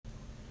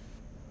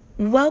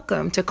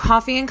Welcome to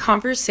Coffee and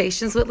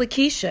Conversations with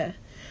Lakeisha.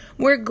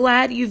 We're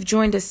glad you've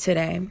joined us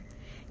today.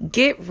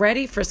 Get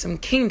ready for some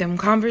kingdom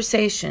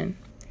conversation.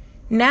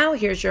 Now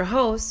here's your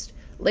host,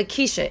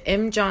 Lakeisha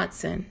M.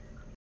 Johnson.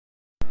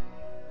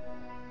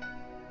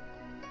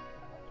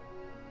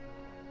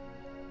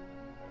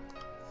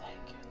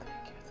 Thank you.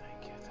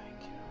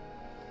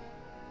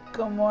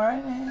 Good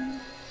morning.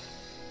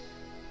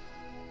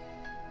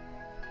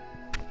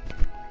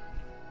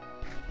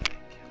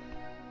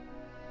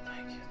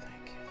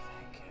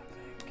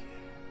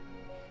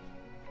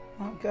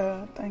 Oh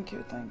God, thank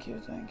you. Thank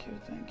you,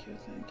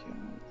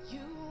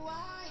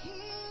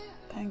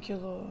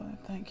 Lord.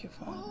 Thank you,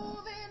 Father.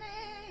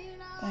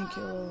 Thank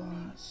you,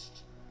 Lord.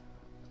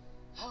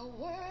 I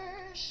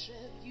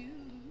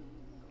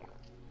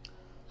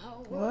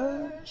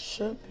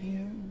worship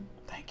you.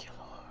 Thank you,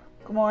 Lord.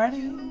 Good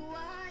morning.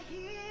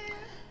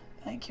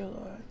 Thank you,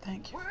 Lord.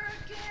 Thank you.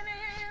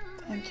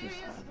 Thank you,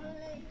 Father.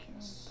 Thank you.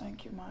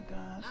 Thank you, my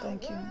God.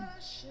 Thank you.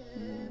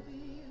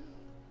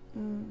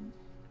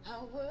 I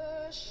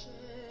worship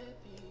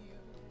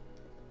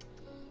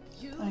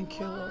you. Thank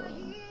you, Lord.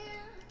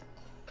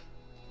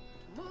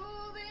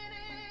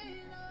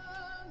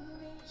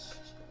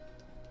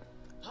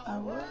 I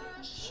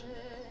worship.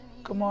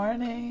 Good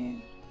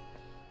morning.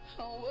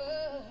 I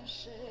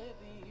worship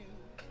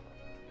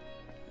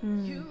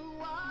you.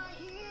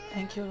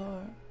 Thank you,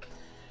 Lord.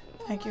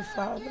 Thank you,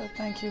 Father.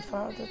 Thank you,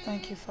 Father.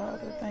 Thank you,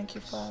 Father. Thank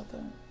you,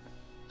 Father.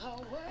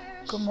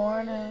 Good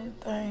morning.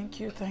 Thank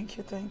you. Thank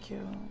you. Thank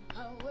you.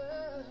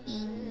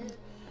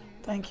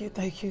 Thank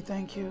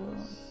you.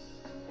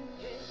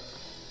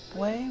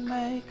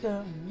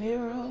 Waymaker,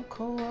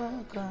 miracle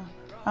worker,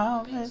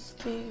 promise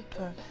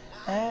keeper,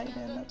 light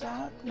in the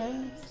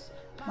darkness,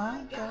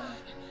 my God,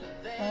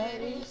 that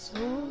is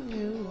who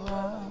you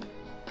are.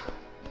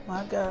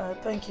 My God,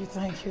 thank you.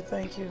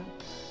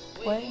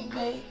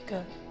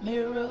 Waymaker,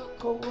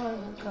 miracle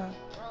worker,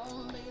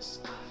 promise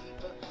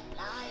keeper,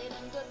 light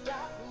in the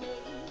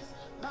darkness,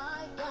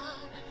 my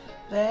God,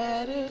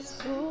 that is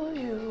who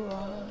you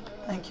are.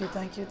 Thank you. You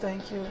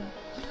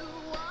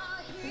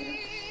are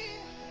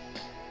here,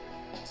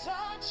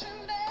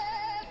 touching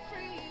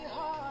every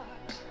heart.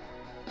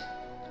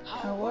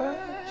 I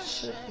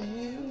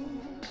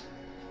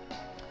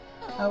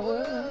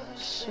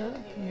worship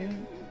you.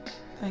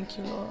 Thank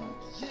you, Lord.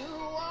 You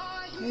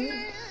are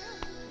here.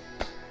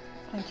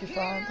 Thank you,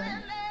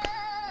 Father.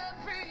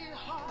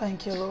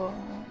 Thank you, Lord.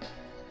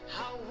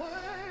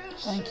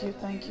 Thank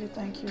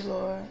you,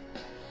 Lord.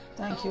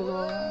 Thank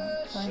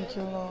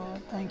you,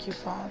 Lord. Thank you,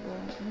 Father.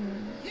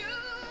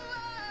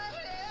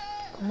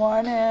 Good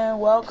morning.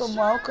 Welcome.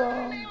 I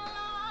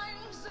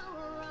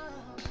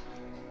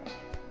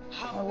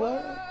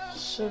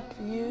worship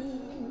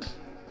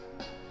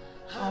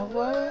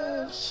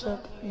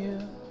you.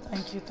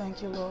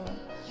 Thank you, Lord.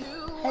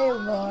 Hey,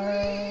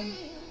 Lauren.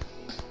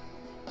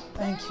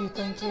 Thank you,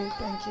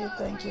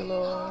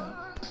 Lord.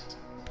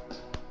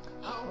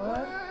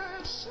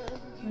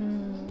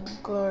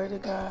 Glory to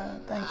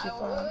God. Thank you,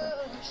 Father.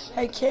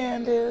 Hey,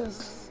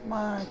 Candace.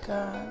 My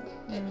God.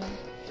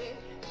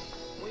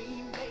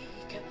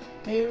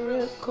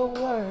 Miracle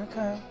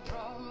worker.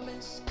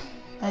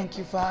 Thank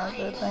you,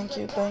 Father. Thank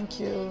you.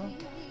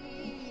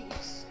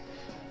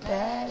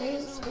 That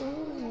is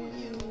who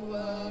you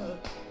are.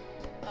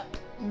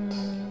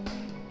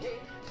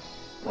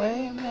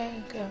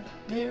 Waymaker,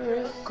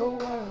 miracle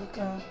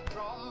worker.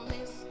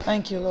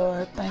 Thank you,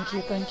 Lord. Thank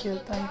you. Thank you.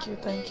 Thank you,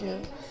 Lord.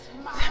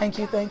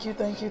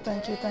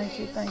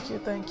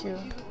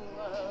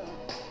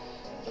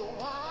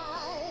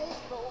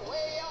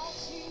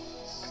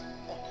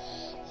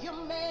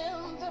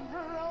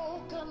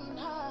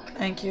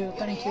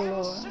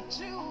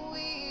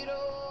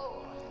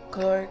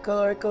 Glory.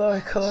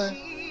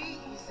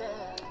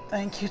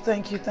 Thank you.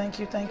 Thank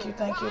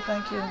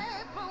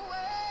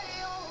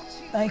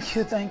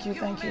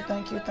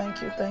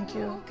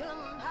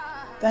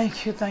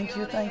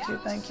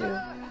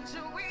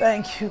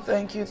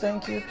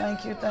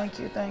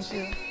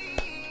you.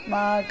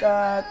 My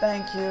God,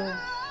 thank you.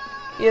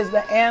 He is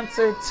the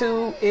answer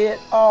to it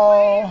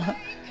all.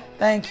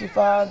 Thank you,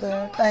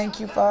 Father. Thank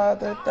you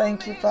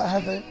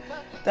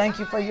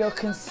for your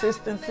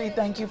consistency.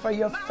 Thank you for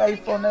your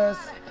faithfulness.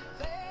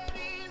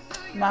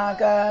 My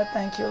God,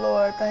 thank you,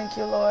 Lord.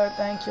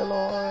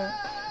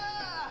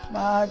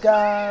 My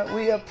God,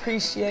 we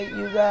appreciate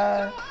you,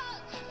 God.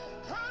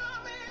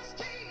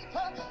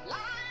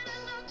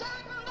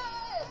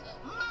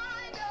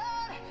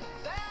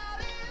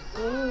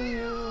 Who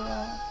you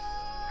are.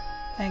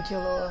 Thank you,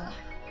 Lord.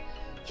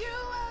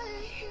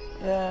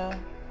 Yeah,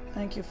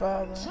 thank you,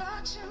 Father.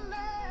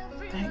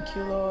 Thank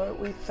you, Lord.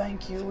 We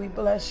thank you. We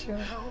bless you.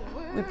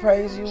 We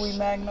praise you. We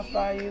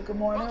magnify you. Good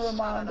morning,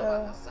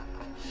 Ramonda.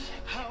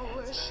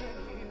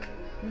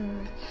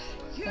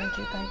 Thank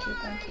you. Thank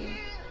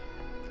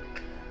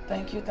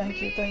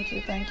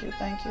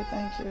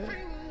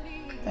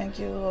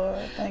you, Lord.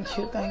 Thank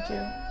you.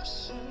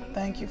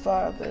 Thank you,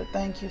 Father.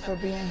 Thank you for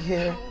being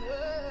here,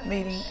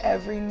 meeting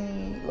every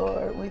need,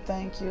 Lord. We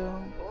thank you.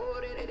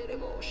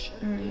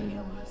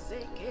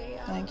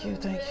 Thank you,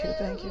 thank you,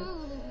 thank you.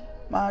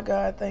 My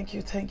God, thank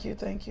you, thank you,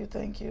 thank you,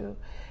 thank you.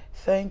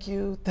 Thank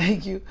you,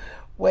 thank you.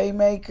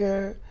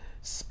 Waymaker,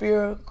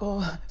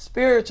 spiritual,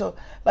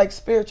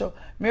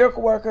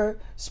 miracle worker,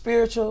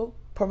 spiritual,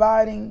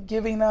 providing,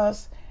 giving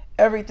us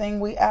everything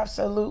we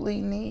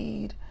absolutely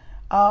need,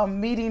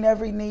 meeting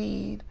every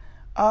need,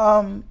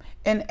 in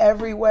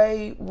every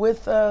way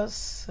with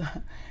us.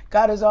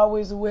 God is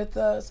always with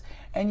us,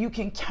 and you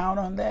can count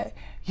on that.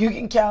 You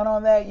can count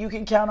on that. You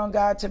can count on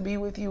God to be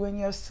with you in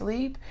your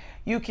sleep.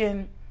 You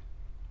can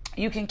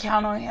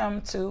count on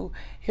him to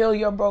heal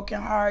your broken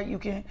heart. You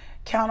can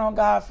count on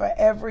God for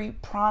every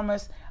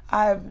promise.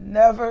 I have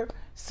never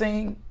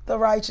seen the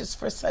righteous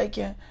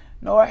forsaken,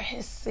 nor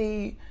his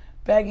seed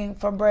begging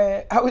for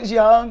bread. I was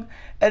young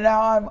and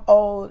now I'm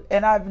old,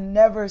 and I've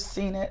never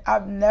seen it.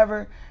 I've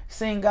never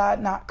seen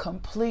God not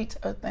complete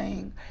a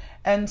thing.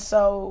 And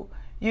so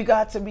you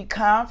got to be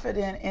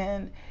confident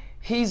in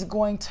he's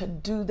going to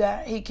do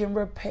that. He can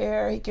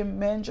repair, he can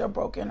mend your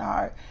broken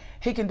heart.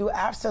 He can do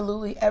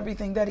absolutely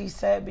everything that he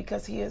said,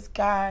 because he is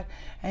God,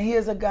 and he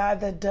is a God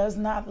that does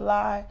not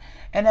lie.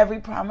 And every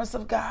promise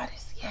of God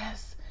is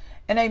yes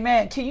and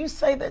amen. Can you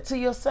say that to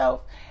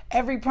yourself?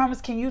 Every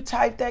promise, can you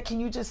type that? Can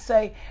you just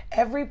say,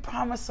 every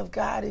promise of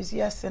God is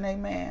yes and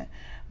amen?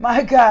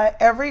 My God,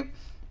 every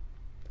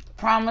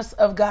promise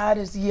of God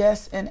is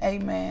yes and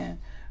amen.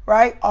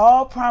 Right?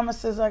 All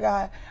promises of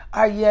God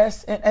are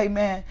yes and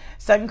amen.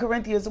 2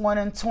 Corinthians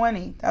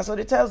 1:20. That's what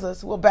it tells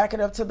us. We'll back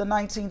it up to the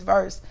 19th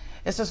verse.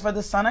 It says, for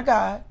the Son of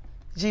God,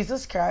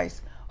 Jesus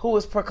Christ, who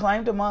was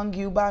proclaimed among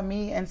you by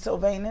me and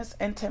Silvanus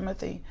and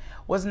Timothy,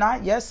 was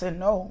not yes and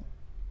no.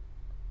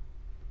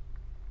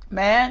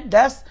 Man,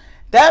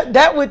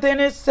 that within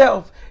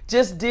itself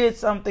just did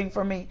something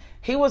for me.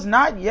 He was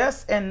not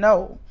yes and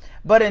no,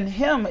 but in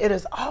him it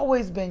has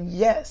always been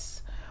yes.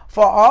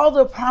 For all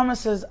the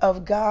promises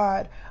of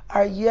God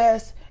are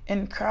yes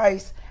in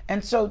Christ.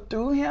 And so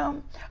through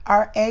him,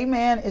 our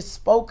amen is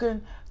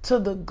spoken to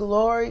the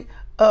glory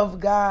of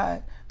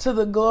God, to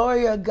the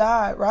glory of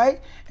God, right?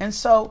 And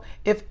so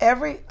if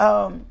every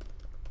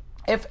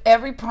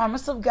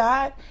promise of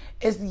God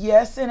is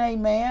yes and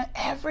amen,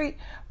 every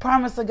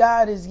promise of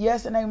God is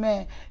yes and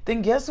amen,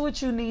 then guess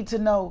what you need to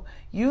know?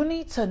 You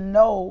need to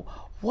know,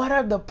 what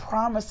are the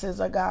promises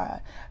of God?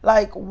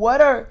 Like,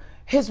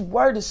 his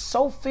word is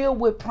so filled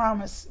with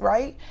promise,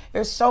 right?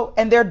 They're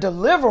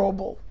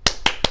deliverable.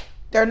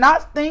 They're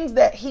not things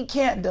that he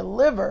can't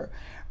deliver,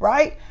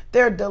 right?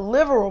 They're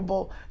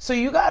deliverable. So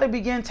you got to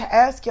begin to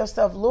ask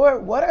yourself,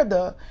 Lord, what are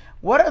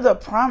the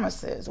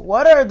promises?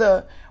 What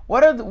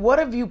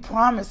have you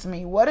promised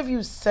me? What have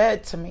you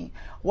said to me?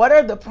 What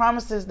are the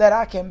promises that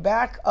I can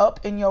back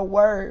up in your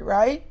word,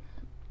 right?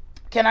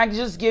 Can I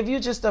just give you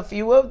just a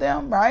few of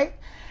them, right?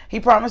 He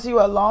promised you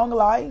a long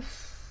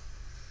life.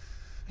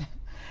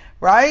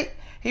 Right?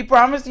 He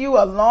promised you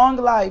a long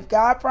life.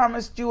 God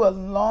promised you a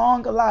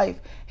long life.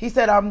 He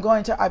said,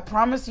 I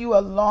promise you a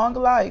long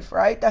life,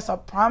 right? That's a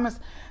promise.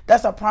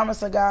 That's a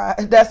promise of God.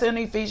 That's in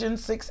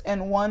Ephesians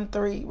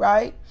 6:1-3,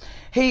 right?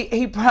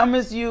 He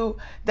promised you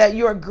that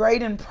you're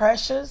great and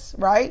precious,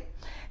 right?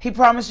 He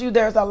promised you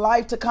there's a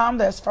life to come.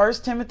 That's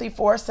 1 Timothy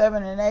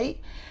 4:7-8.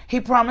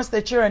 He promised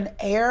that you're an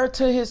heir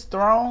to his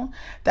throne.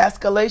 That's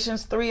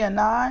Galatians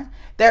 3:9.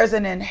 There's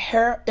an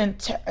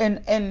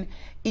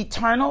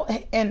eternal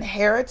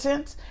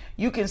inheritance.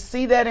 You can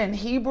see that in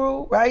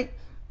Hebrew, right?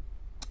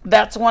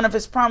 That's one of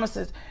his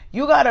promises.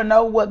 You got to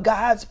know what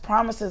God's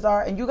promises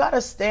are, and you got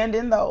to stand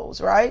in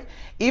those, right?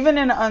 Even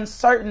in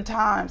uncertain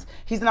times,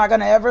 he's not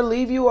going to ever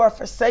leave you or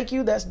forsake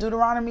you. That's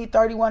Deuteronomy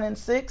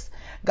 31:6.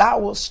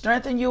 God will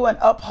strengthen you and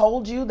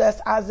uphold you. That's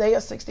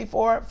Isaiah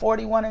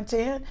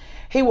 64:41-10.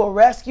 He will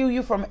rescue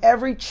you from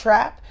every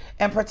trap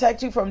and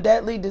protect you from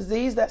deadly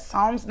disease. That's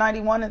Psalms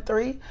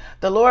 91:3.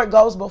 The Lord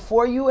goes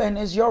before you and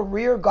is your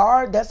rear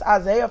guard. That's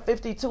Isaiah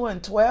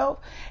 52:12.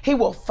 He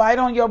will fight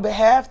on your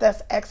behalf.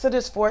 That's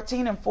Exodus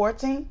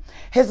 14:14.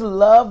 His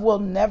love will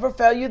never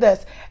fail you.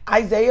 That's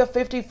Isaiah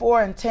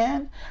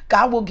 54:10.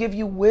 God will give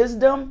you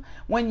wisdom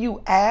when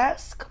you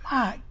ask.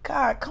 My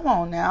God, come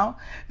on now.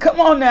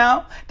 Come on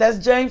now. That's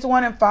James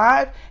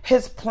 1:5.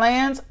 His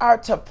plans are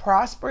to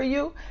prosper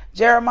you.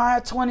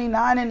 Jeremiah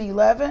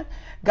 29:11.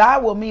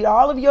 God will meet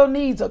all of your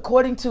needs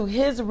according to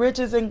his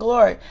riches and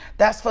glory.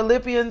 That's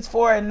Philippians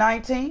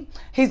 4:19.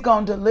 He's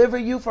going to deliver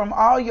you from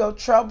all your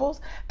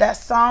troubles.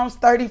 That's Psalms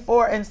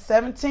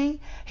 34:17.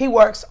 He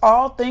works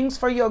all things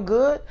for your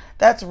good.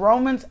 That's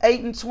Romans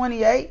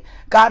 8:28.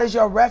 God is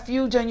your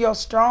refuge and your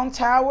strong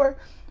tower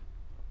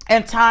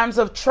in times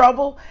of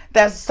trouble.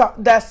 That's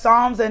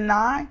Psalms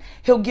 9.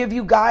 He'll give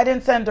you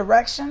guidance and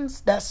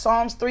directions. That's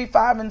Psalms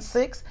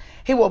 3:5-6.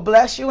 He will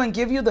bless you and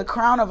give you the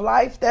crown of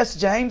life. That's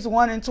James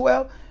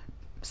 1:12.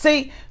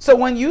 See, so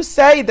when you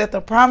say that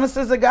the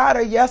promises of God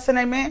are yes and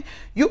amen,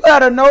 you got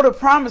to know the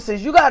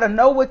promises. You got to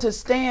know what to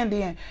stand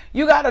in.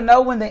 You got to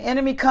know when the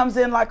enemy comes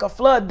in like a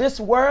flood, this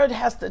word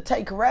has to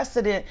take rest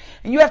in it.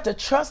 And you have to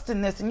trust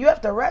in this, and you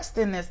have to rest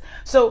in this.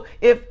 So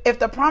if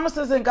the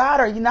promises in God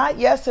are not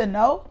yes and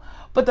no,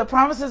 but the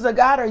promises of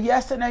God are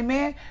yes and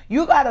amen,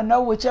 you got to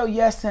know what your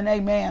yes and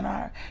amen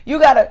are. You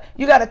got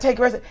to take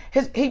rest.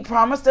 He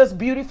promised us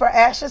beauty for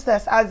ashes.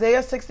 That's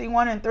Isaiah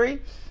 61:3.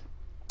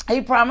 He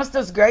promised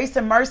us grace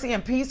and mercy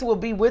and peace will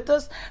be with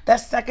us.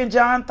 That's 2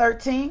 John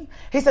 13.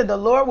 He said the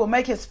Lord will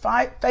make his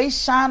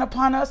face shine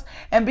upon us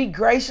and be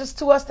gracious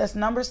to us. That's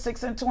Numbers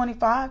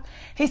 6:25.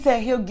 He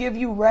said he'll give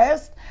you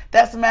rest.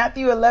 That's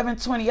Matthew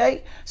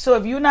 11:28. So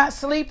if you're not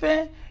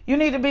sleeping, you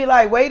need to be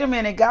like, wait a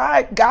minute.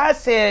 God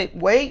said,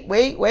 wait.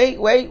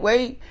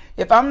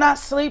 If I'm not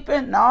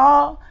sleeping,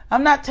 no,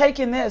 I'm not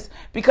taking this,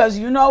 because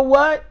you know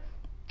what?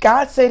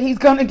 God said he's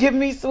going to give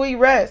me sweet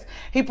rest.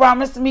 He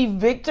promised me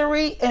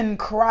victory in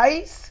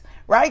Christ,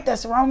 right?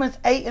 That's Romans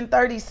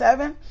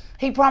 8:37.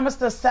 He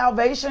promised us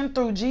salvation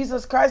through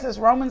Jesus Christ. That's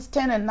Romans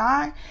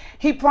 10:9.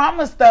 He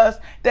promised us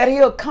that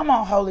he'll, come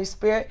on, Holy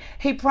Spirit.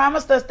 He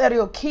promised us that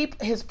he'll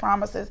keep his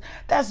promises.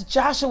 That's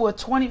Joshua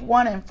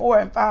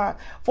 21:4 and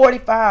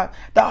 45.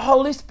 The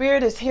Holy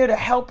Spirit is here to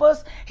help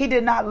us. He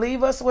did not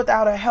leave us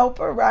without a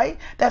helper, right?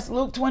 That's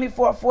Luke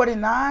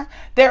 24:49.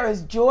 There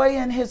is joy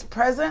in his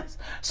presence.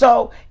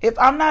 So if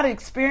I'm not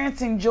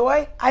experiencing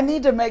joy, I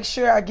need to make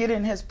sure I get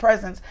in his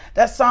presence.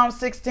 That's Psalm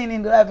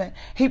 16:11.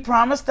 He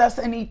promised us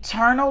an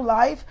eternal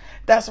life.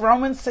 That's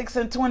Romans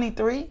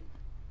 6:23.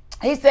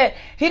 He said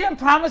he didn't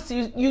promise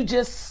you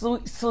just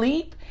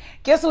sleep.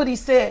 Guess what he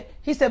said?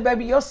 He said,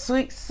 baby, your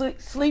sleep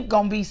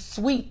gonna be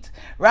sweet,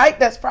 right?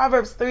 That's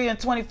Proverbs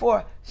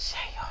 3:24.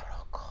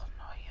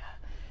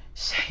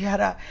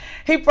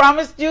 He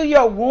promised you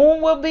your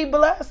womb will be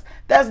blessed.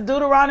 That's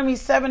Deuteronomy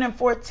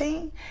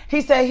 7:14.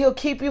 He said he'll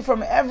keep you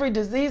from every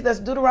disease. That's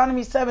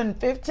Deuteronomy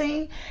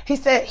 7:15. He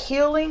said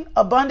healing,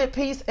 abundant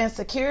peace, and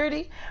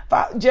security.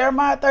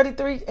 Jeremiah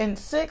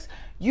 33:6.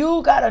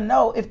 You got to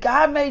know, if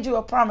God made you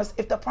a promise,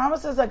 if the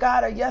promises of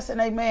God are yes and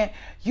amen,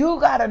 you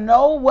got to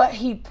know what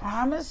he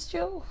promised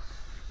you.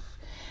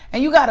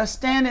 And you got to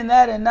stand in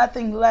that and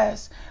nothing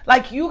less.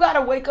 Like, you got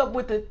to wake up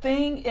with the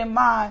thing in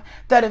mind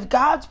that if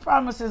God's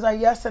promises are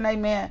yes and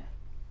amen,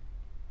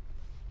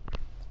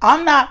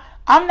 I'm not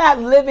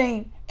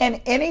living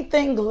in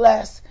anything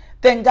less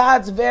than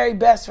God's very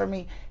best for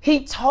me.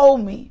 He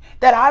told me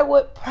that I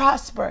would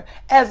prosper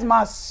as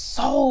my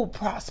soul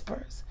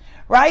prospers.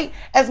 Right?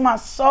 As my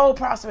soul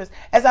prospers,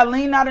 as I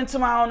lean out into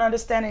my own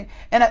understanding,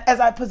 and as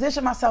I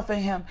position myself in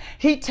him.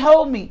 He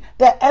told me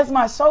that as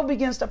my soul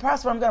begins to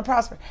prosper, I'm going to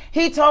prosper.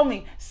 He told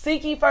me,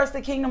 seek ye first the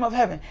kingdom of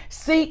heaven.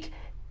 Seek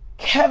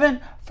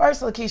heaven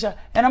first, Lakeisha,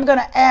 and I'm going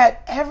to add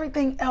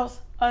everything else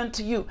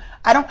unto you.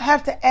 I don't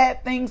have to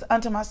add things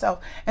unto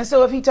myself. And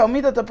so if he told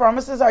me that the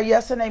promises are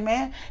yes and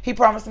amen, he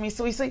promised me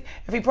sweet sleep.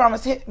 If he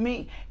promised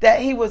me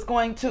that he was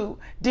going to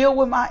deal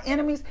with my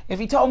enemies, if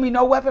he told me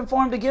no weapon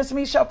formed against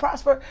me shall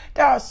prosper,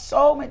 there are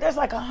so many, there's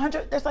like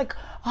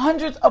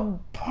hundreds of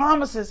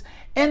promises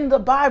in the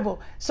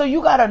Bible. So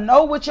you got to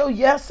know what your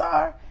yes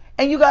are.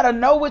 And you got to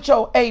know what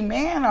your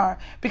amen are.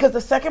 Because the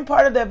second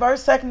part of that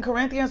verse, 2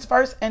 Corinthians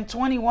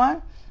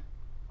 1:21,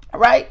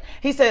 right?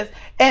 He says,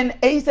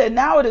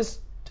 now it is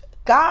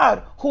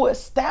God who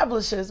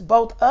establishes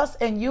both us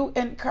and you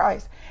in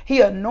Christ.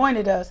 He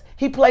anointed us.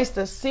 He placed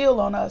a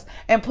seal on us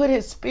and put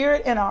his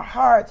spirit in our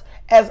hearts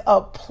as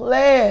a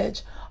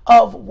pledge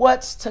of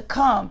what's to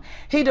come.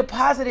 He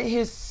deposited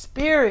his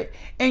spirit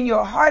in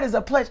your heart as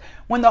a pledge.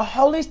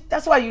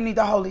 That's why you need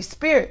the Holy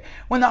Spirit.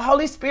 When the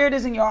Holy Spirit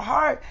is in your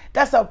heart,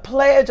 that's a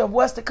pledge of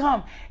what's to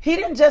come. He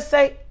didn't just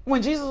say,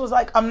 when Jesus was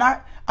like, I'm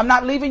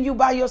not leaving you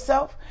by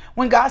yourself.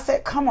 When God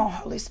said, come on,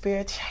 Holy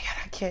Spirit.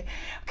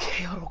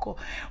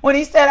 When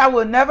he said, I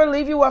will never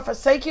leave you or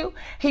forsake you,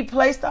 he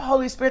placed the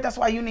Holy Spirit. That's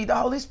why you need the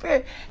Holy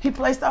Spirit. He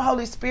placed the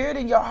Holy Spirit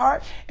in your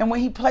heart. And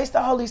when he placed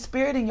the Holy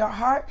Spirit in your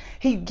heart,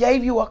 he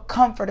gave you a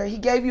comforter. He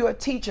gave you a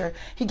teacher.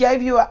 He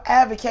gave you an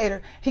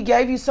advocator. He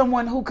gave you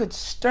someone who could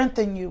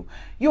strengthen you.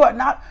 You are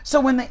not. So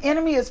when the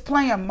enemy is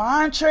playing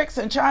mind tricks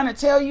and trying to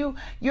tell you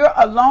you're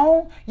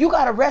alone, you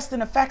got to rest in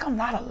the fact I'm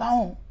not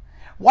alone.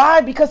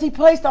 Why? Because he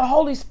placed the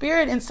Holy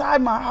Spirit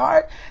inside my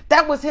heart.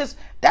 That was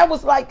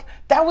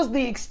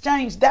the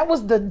exchange. That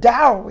was the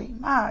dowry.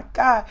 My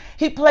God.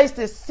 He placed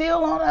his seal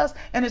on us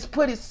and has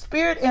put his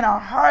spirit in our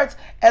hearts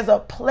as a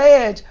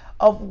pledge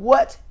of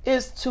what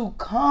is to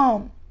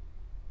come.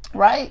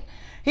 Right?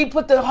 He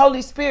put the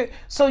Holy Spirit,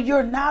 so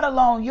you're not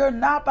alone. You're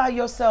not by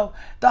yourself.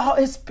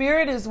 His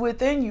Spirit is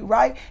within you,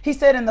 right? He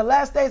said, in the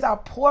last days, I'll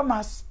pour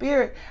my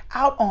Spirit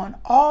out on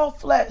all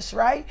flesh,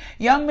 right?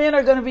 Young men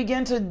are going to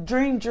begin to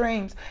dream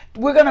dreams.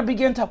 We're going to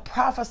begin to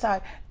prophesy.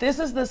 This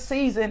is the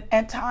season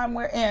and time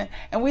we're in,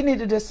 and we need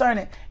to discern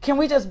it. Can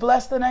we just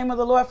bless the name of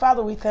the Lord?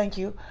 Father, we thank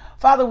you.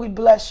 Father, we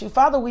bless you.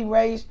 Father, we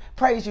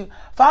praise you.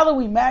 Father,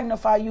 we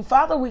magnify you.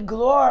 Father, we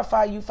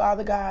glorify you,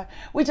 Father God.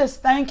 We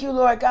just thank you,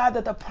 Lord God,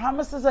 that the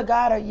promises of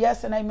God are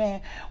yes and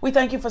amen. We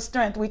thank you for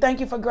strength. We thank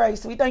you for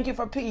grace. We thank you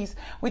for peace.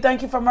 We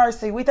thank you for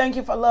mercy. We thank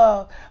you for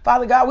love.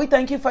 Father God, we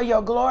thank you for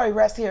your glory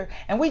rest here.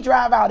 And we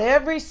drive out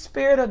every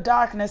spirit of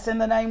darkness in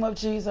the name of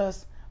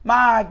Jesus.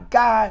 My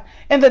God,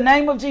 in the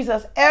name of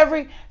Jesus,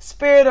 every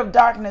spirit of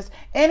darkness,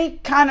 any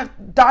kind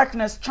of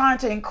darkness trying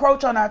to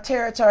encroach on our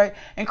territory,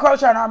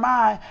 encroach on our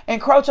mind,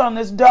 encroach on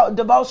this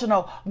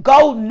devotional,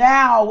 go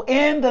now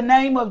in the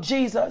name of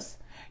Jesus.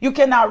 You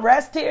cannot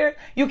rest here.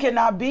 You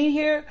cannot be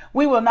here.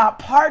 We will not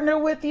partner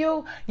with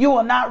you. You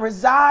will not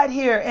reside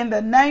here in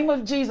the name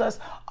of Jesus.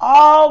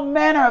 All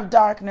manner of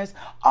darkness,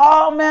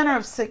 all manner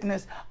of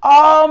sickness,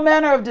 all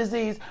manner of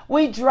disease.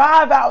 We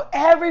drive out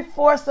every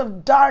force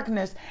of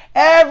darkness,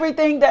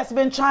 everything that's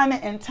been trying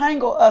to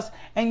entangle us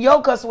and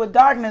yoke us with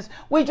darkness.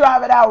 We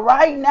drive it out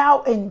right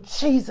now in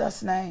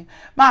Jesus' name.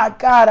 My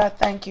God, I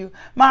thank you.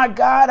 My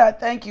God, I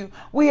thank you.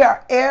 We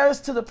are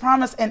heirs to the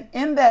promise, and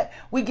in that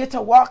we get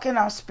to walk in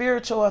our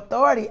spiritual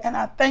authority, and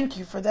I thank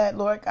you for that,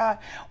 Lord God.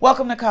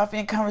 Welcome to Coffee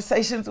and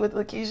Conversations with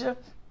Lakeisha.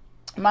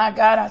 My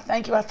God, I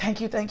thank you. I thank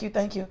you. Thank you.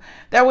 Thank you.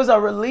 There was a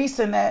release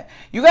in that.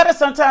 You got to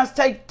sometimes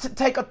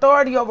take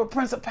authority over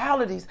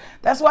principalities.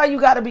 That's why you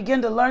got to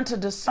begin to learn to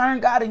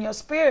discern God in your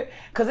spirit,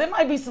 because there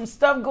might be some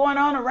stuff going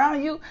on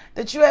around you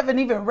that you haven't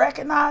even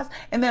recognized.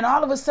 And then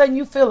all of a sudden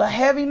you feel a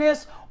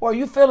heaviness, or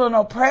you feel an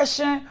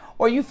oppression,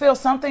 or you feel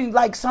something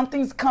like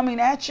something's coming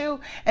at you,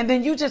 and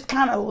then you just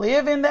kind of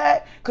live in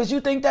that because you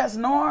think that's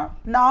norm.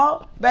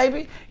 No,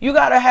 baby, you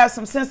got to have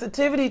some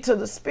sensitivity to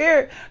the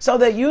spirit so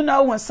that you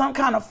know when some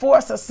kind of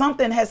force or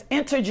something has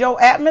entered your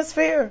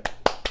atmosphere.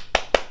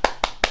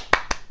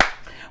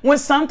 When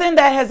something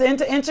that has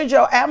entered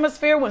your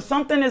atmosphere, when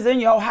something is in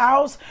your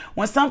house,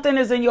 when something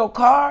is in your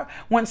car,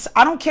 when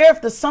I don't care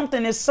if the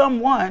something is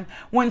someone,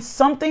 when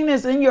something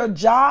is in your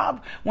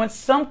job, when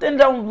something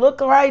don't look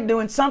right,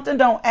 when something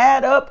don't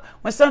add up,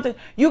 when something,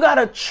 you got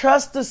to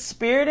trust the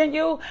spirit in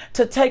you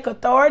to take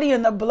authority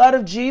in the blood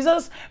of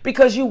Jesus,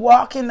 because you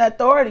walk in that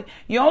authority.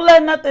 You don't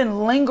let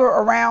nothing linger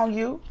around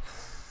you.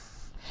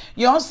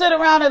 You don't sit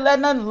around and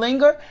let nothing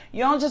linger.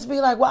 You don't just be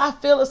like, well, I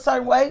feel a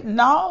certain way.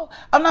 No,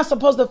 I'm not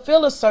supposed to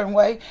feel a certain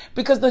way,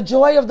 because the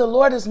joy of the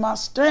Lord is my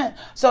strength.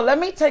 So let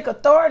me take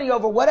authority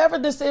over whatever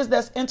this is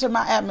that's entered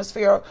my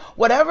atmosphere, or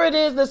whatever it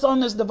is that's on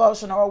this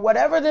devotional, or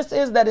whatever this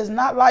is that is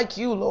not like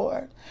you,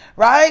 Lord.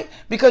 Right?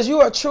 Because you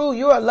are true,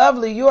 you are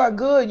lovely, you are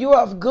good, you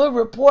are of good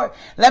report.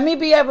 Let me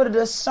be able to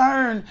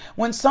discern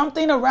when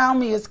something around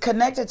me is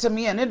connected to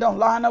me and it don't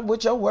line up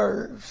with your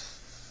words.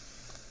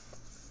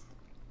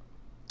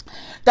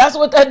 That's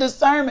what that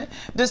discernment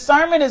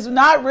is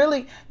not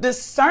really.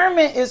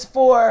 Discernment is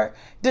for,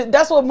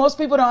 that's what most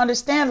people don't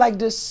understand. Like,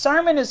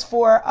 discernment is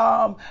for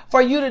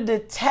you to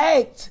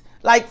detect,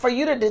 like for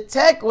you to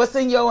detect what's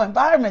in your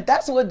environment.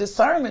 That's what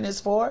discernment is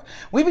for.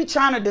 We be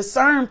trying to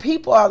discern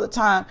people all the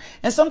time,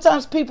 and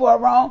sometimes people are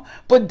wrong,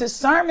 but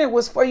discernment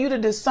was for you to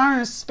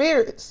discern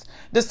spirits.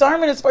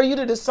 Discernment is for you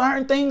to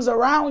discern things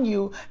around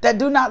you that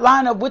do not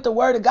line up with the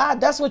word of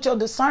God. That's what your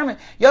discernment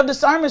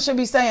should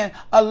be saying.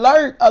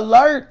 Alert,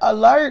 alert,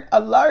 alert,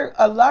 alert,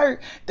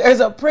 alert. There's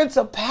a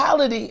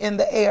principality in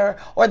the air,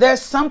 or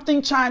there's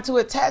something trying to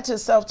attach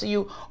itself to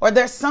you, or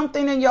there's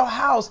something in your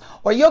house,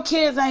 or your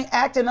kids ain't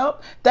acting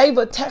up.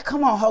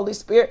 Come on, Holy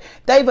Spirit.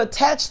 They've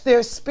attached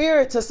their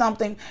spirit to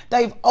something.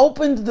 They've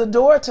opened the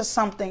door to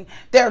something.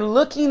 They're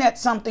looking at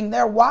something.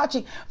 They're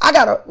watching. I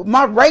got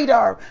my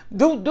radar.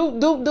 Do.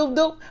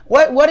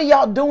 What are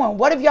y'all doing?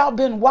 What have y'all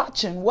been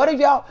watching? What have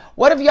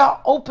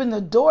y'all opened the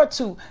door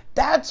to?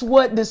 That's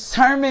what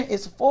discernment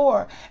is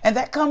for. And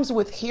that comes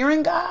with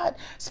hearing God,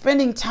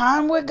 spending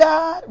time with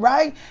God,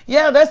 right?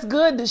 Yeah, that's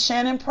good,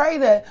 Shannon. Pray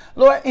that,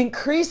 Lord,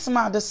 increase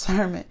my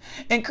discernment,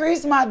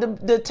 increase my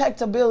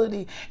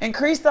detectability,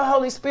 increase the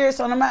Holy Spirit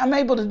so I'm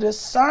able to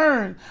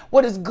discern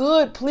what is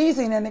good,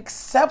 pleasing, and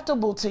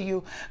acceptable to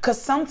you.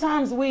 Because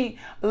sometimes we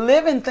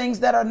live in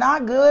things that are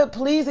not good,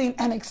 pleasing,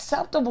 and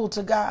acceptable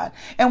to God.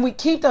 And we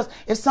keep those.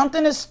 If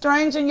something is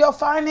strange in your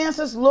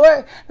finances,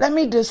 Lord, let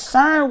me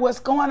discern what's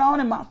going on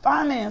in my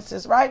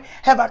finances, right?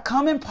 Have I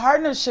come in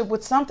partnership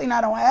with something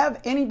I don't have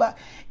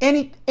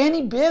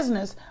any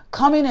business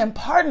coming in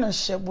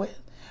partnership with?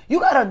 You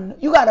gotta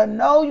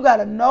know, you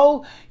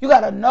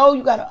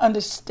gotta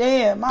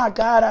understand. My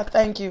God, I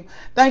thank you.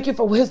 Thank you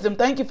for wisdom.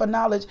 Thank you for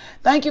knowledge.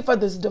 Thank you for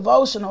this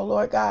devotional,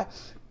 Lord God.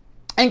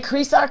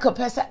 Increase our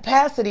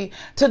capacity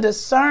to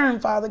discern,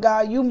 Father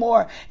God, you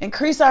more.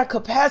 Increase our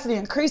capacity,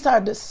 increase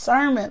our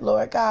discernment,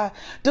 Lord God.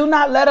 Do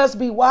not let us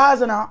be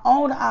wise in our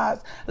own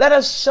eyes. Let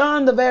us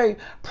shun the very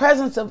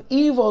presence of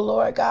evil,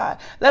 Lord God.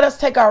 Let us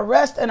take our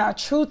rest and our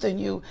truth in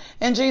you.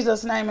 In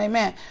Jesus' name,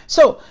 amen.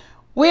 So,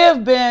 we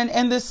have been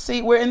in this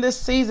we're in this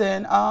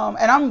season,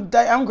 and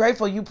I'm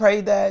grateful you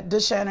prayed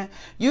that, Shannon.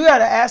 You got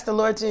to ask the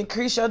Lord to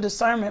increase your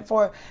discernment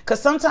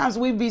because sometimes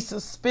we be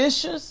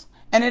suspicious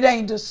and it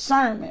ain't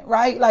discernment,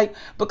 right? Like,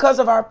 because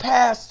of our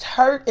past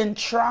hurt and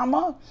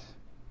trauma,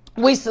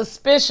 we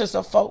suspicious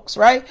of folks,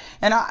 right?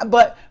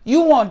 But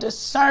you want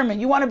discernment.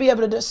 You want to be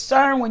able to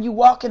discern when you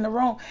walk in the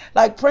room.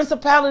 Like,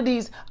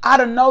 principalities, I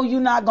don't know,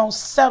 you're not going to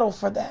settle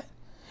for that.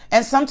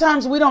 And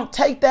sometimes we don't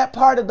take that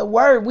part of the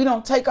word. We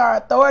don't take our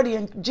authority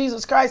in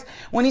Jesus Christ.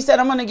 When he said,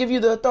 I'm going to give you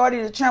the authority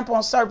to trample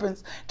on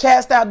serpents,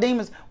 cast out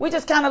demons, we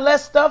just kind of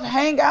let stuff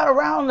hang out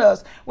around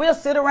us. We'll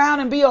sit around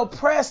and be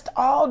oppressed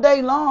all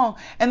day long.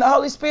 And the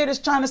Holy Spirit is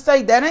trying to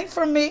say, that ain't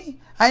for me.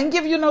 I ain't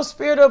give you no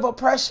spirit of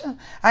oppression.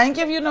 I ain't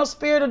give you no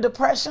spirit of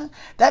depression.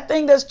 That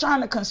thing that's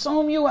trying to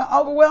consume you and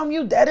overwhelm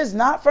you, that is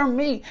not from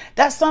me.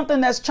 That's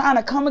something that's trying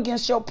to come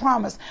against your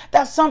promise.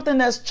 That's something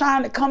that's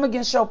trying to come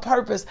against your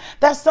purpose.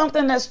 That's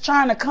something that's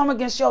trying to come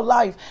against your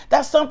life.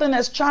 That's something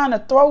that's trying to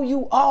throw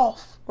you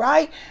off.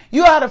 Right?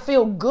 You ought to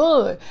feel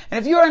good. And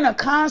if you're in a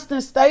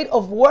constant state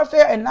of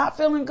warfare and not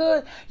feeling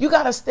good, you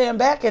got to stand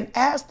back and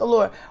ask the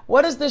Lord,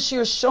 what is this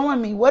you're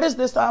showing me? What is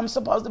this I'm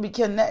supposed to be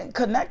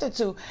connected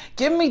to?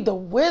 Give me the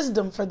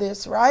wisdom for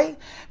this, right?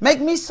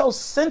 Make me so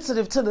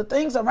sensitive to the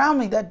things around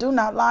me that do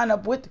not line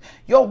up with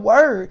your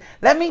word.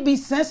 Let me be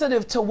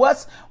sensitive to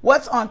what's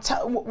on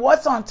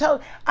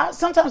television.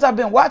 Sometimes I've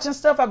been watching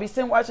stuff. I'll be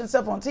sitting watching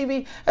stuff on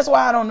TV. That's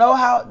why I don't know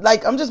how,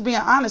 I'm just being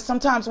honest.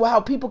 Sometimes how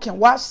people can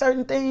watch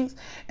certain things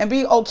and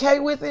be okay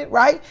with it,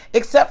 right?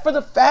 Except for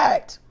the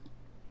fact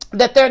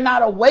that they're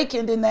not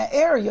awakened in that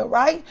area,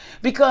 right?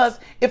 Because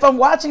if I'm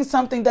watching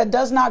something that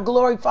does not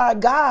glorify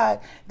God,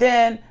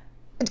 then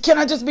can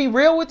I just be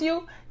real with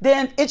you?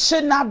 Then it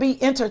should not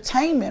be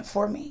entertainment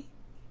for me.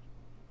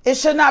 It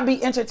should not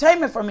be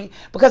entertainment for me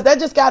because that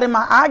just got in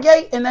my eye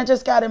gate and that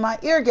just got in my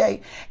ear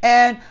gate.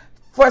 And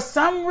for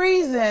some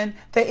reason,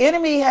 the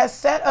enemy has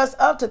set us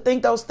up to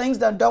think those things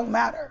that don't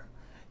matter.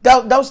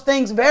 Those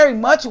things very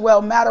much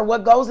well matter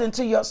what goes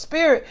into your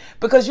spirit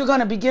because you're going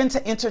to begin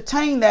to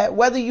entertain that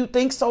whether you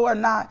think so or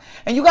not.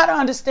 And you got to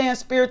understand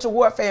spiritual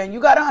warfare and you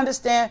got to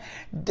understand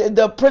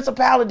the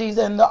principalities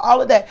and all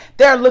of that.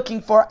 They're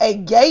looking for a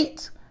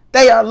gate.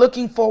 They are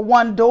looking for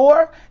one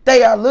door.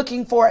 They are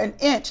looking for an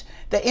inch.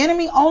 The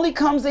enemy only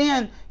comes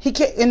in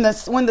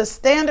when the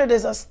standard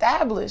is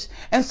established.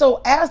 And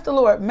so ask the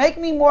Lord, make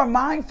me more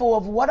mindful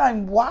of what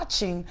I'm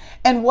watching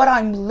and what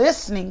I'm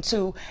listening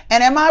to.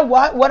 And am I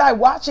what I'm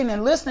watching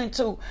and listening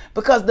to?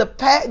 Because the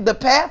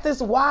path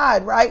is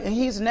wide, right? And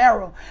he's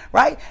narrow,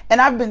 right? And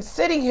I've been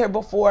sitting here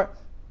before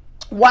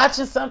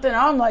watching something. And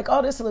I'm like,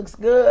 oh, this looks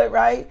good,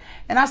 right?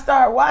 And I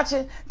start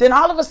watching. Then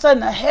all of a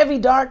sudden, a heavy,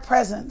 dark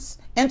presence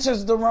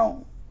enters the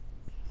room.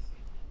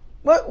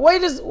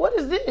 What is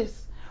this?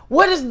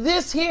 What is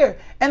this here?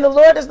 And the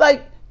Lord is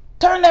like,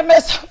 turn that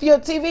mess off your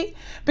TV.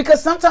 Because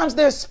sometimes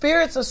there's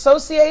spirits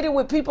associated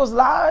with people's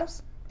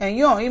lives and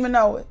you don't even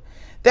know it.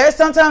 There's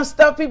sometimes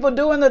stuff people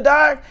do in the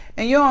dark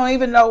and you don't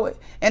even know it.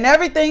 And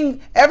every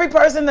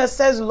person that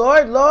says,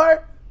 Lord, Lord.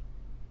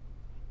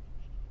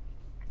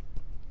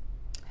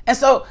 And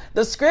so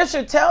the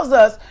scripture tells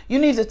us you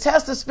need to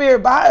test the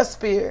spirit by a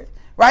spirit.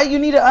 Right? You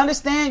need to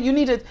understand. You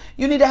need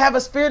to have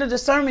a spirit of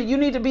discernment. You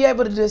need to be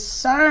able to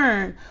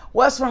discern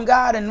what's from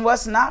God and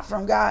what's not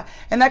from God.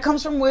 And that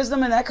comes from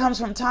wisdom and that comes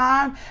from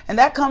time. And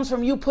that comes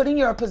from you putting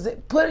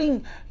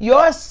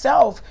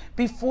yourself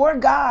before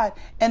God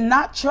and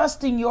not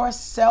trusting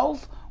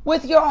yourself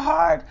with your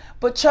heart,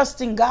 but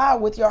trusting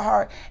God with your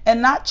heart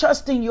and not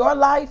trusting your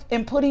life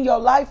and putting your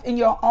life in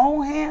your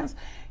own hands.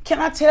 Can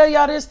I tell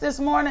y'all this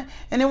morning?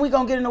 And then we're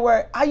going to get in the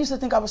word. I used to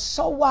think I was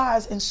so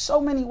wise in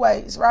so many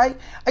ways, right?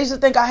 I used to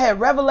think I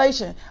had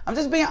revelation. I'm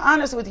just being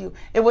honest with you.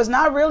 It was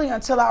not really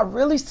until I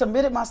really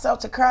submitted myself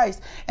to Christ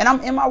and I'm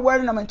in my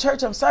word and I'm in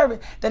church, I'm serving,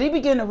 that he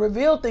began to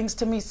reveal things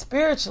to me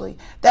spiritually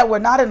that were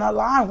not in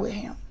line with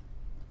him.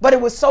 But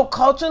it was so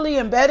culturally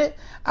embedded,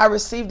 I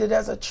received it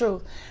as a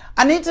truth.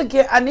 I need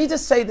to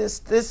say this.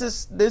 This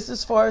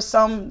is for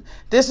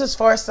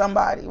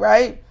somebody,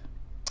 right?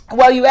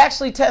 Well, you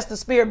actually test the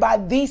spirit by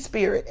the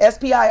Spirit,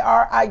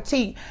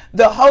 Spirit,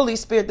 the Holy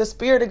Spirit, the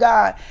Spirit of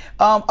God.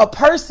 A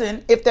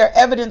person, if they're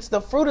evidence the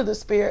fruit of the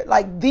Spirit,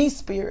 like the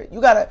Spirit,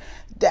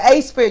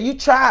 the Spirit, you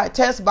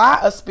test by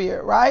a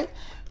spirit, right?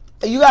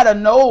 You got to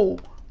know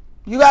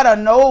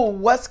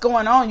what's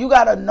going on. You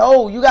got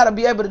to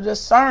be able to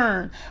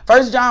discern.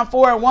 1 John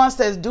 4:1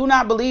 says, do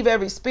not believe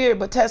every spirit,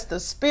 but test the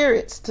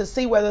spirits to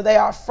see whether they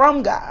are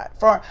from God.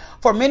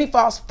 For many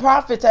false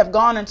prophets have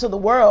gone into the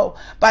world.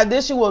 By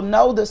this you will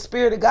know the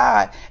Spirit of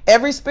God.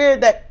 Every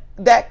spirit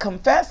that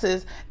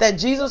confesses that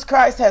Jesus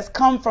Christ has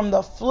come from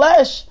the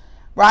flesh,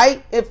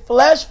 right? If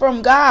flesh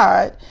from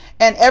God,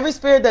 and every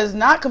spirit that does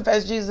not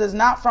confess Jesus is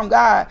not from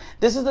God.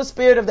 This is the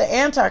spirit of the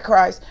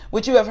Antichrist,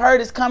 which you have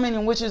heard is coming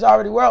and which is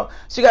already world.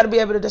 So you got to be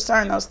able to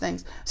discern those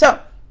things. So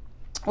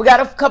we got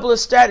a couple of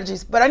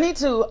strategies, but I need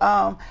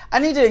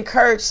to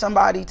encourage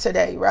somebody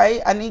today, right?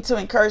 I need to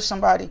encourage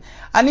somebody.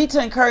 I need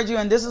to encourage you,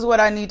 and this is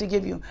what I need to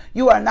give you.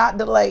 You are not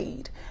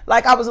delayed.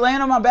 Like I was laying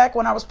on my back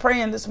when I was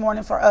praying this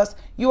morning for us.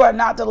 You are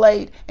not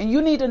delayed, and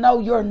you need to know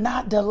you're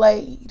not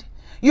delayed.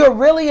 You're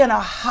really in a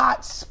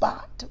hot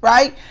spot,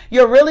 right?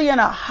 You're really in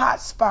a hot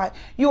spot.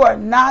 You are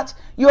not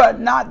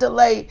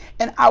delayed.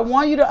 And I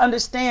want you to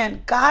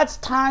understand God's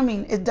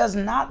timing, it does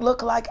not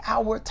look like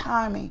our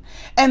timing.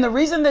 And the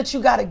reason that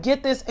you got to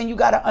get this and you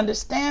got to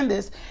understand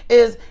this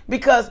is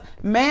because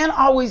man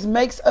always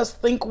makes us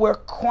think we're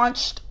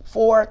crunched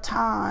for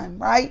time,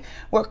 right?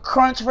 We're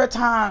crunched for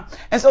time.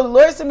 And so the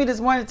Lord sent me this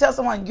morning to tell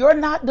someone, you're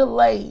not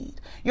delayed.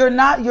 You're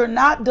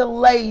not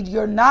delayed.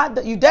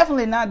 You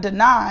definitely not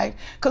denied,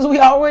 because we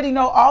already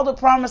know all the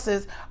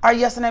promises are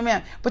yes and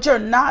amen. But you're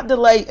not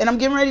delayed. And I'm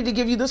getting ready to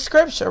give you the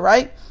scripture,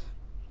 right?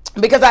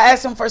 Because I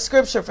asked him for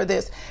scripture for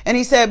this. And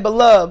he said,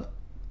 beloved,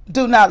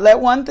 do not let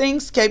one thing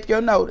escape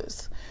your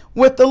notice.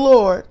 With the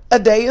Lord, a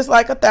day is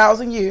like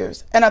 1,000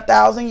 years, and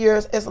 1,000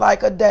 years is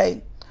like a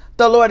day.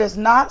 The Lord is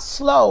not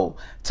slow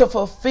to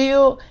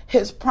fulfill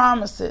his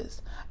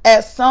promises,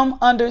 as some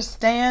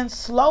understand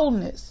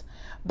slowness,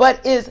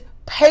 but is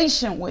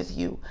patient with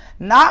you,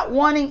 not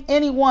wanting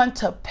anyone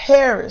to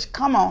perish.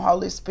 Come on,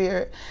 Holy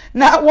Spirit.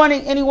 Not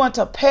wanting anyone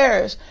to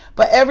perish,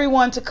 but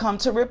everyone to come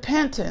to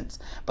repentance.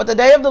 But the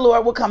day of the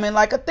Lord will come in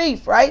like a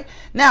thief, right?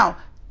 Now,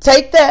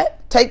 take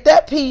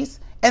that piece,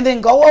 and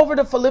then go over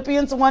to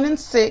Philippians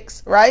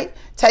 1:6, right?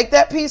 Take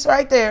that piece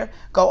right there.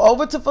 Go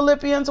over to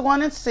Philippians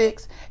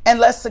 1:6, and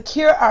let's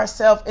secure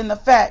ourselves in the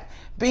fact,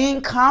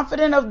 being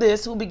confident of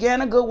this, who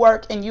began a good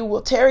work, and you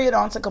will carry it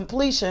on to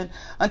completion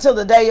until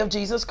the day of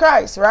Jesus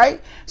Christ,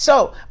 right?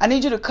 So I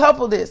need you to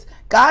couple this.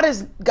 God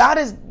is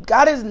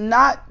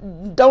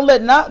not, don't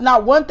let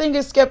not one thing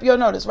escape your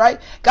notice, right?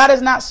 God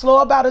is not slow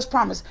about his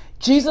promise.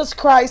 Jesus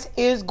Christ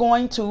is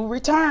going to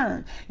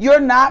return.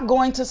 You're not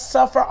going to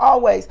suffer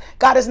always.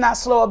 God is not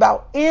slow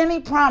about any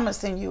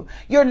promise in you.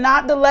 You're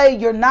not delayed.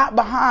 You're not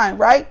behind,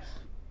 right?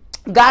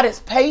 God is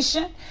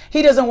patient.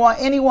 He doesn't want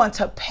anyone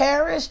to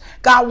perish.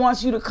 God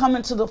wants you to come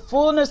into the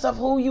fullness of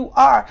who you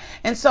are.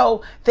 And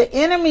so the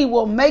enemy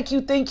will make you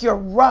think you're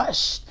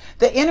rushed.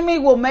 The enemy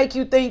will make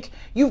you think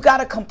you've got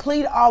to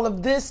complete all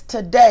of this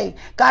today.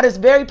 God is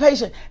very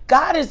patient.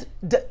 God is,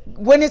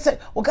 when it said,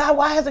 well, God,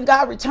 why hasn't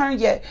God returned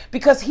yet?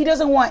 Because he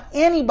doesn't want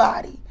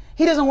anybody.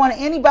 He doesn't want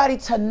anybody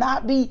to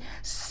not be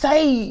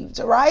saved,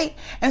 right?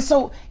 And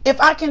so if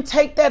I can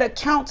take that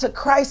account to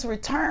Christ's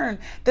return,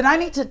 then I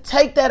need to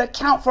take that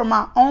account for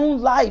my own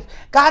life.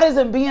 God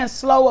isn't being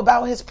slow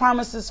about his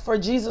promises for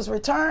Jesus'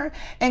 return,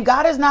 and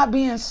God is not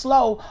being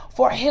slow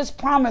for his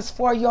promise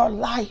for your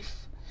life.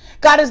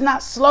 God is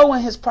not slow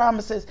in his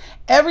promises.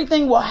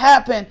 Everything will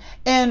happen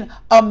in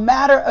a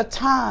matter of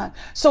time.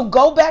 So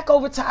go back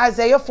over to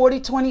Isaiah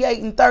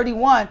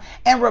 40:28-31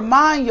 and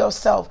remind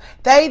yourself,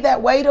 they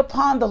that wait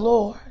upon the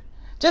Lord.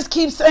 Just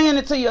keep saying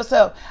it to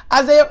yourself.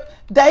 Isaiah,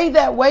 they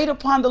that wait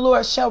upon the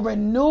Lord shall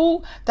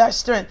renew their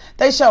strength.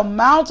 They shall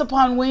mount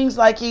upon wings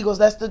like eagles.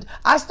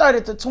 I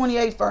started the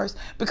 28 first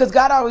because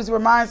God always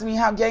reminds me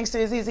how gangster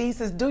he is. He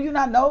says, do you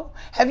not know?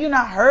 Have you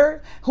not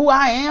heard who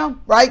I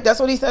am? Right? That's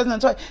what he says in the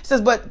 20. He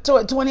says, but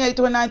 28,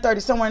 29,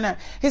 30, somewhere in there.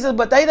 He says,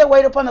 but they that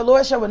wait upon the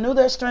Lord shall renew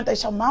their strength. They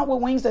shall mount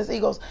with wings as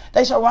eagles.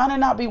 They shall run and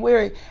not be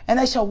weary, and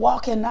they shall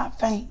walk and not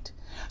faint.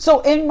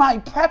 So in my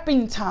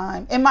prepping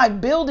time, in my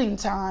building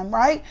time,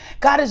 right?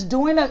 God is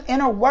doing an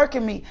inner work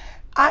in me.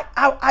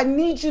 I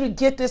need you to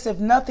get this, if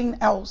nothing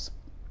else.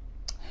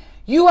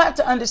 You have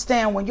to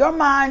understand, when your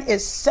mind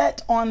is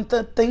set on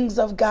the things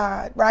of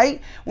God,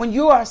 right? When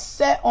you are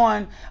set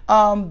on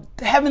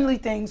heavenly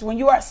things, when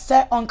you are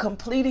set on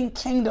completing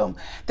kingdom,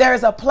 there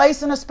is a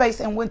place and a space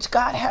in which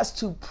God has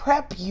to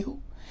prep you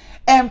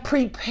and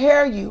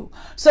prepare you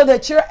so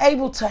that you're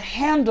able to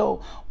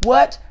handle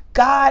what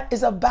God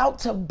is about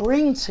to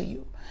bring to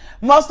you.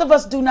 Most of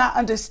us do not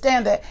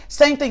understand that.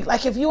 Same thing,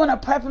 like if you're in a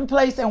prepping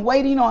place and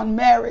waiting on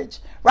marriage,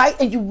 right?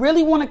 And you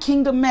really want a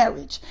kingdom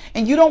marriage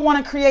and you don't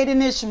want to create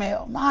an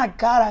Ishmael. My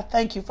God, I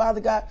thank you, Father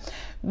God.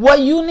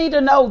 What you need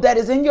to know that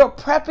is in your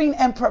prepping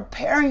and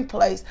preparing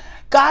place,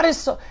 God is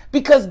so,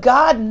 because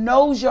God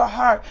knows your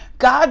heart.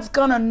 God's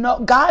gonna know.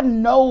 God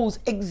knows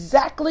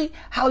exactly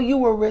how you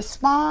will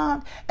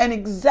respond and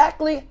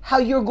exactly how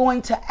you're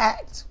going to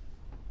act.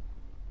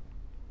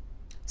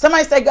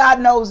 Somebody say,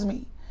 God knows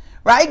me,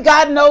 right?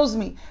 God knows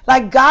me.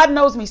 Like God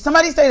knows me.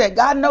 Somebody say that.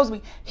 God knows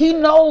me. He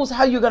knows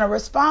how you're going to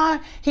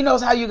respond. He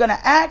knows how you're going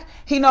to act.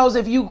 He knows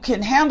if you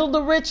can handle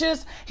the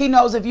riches. He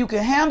knows if you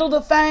can handle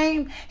the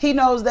fame. He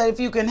knows that if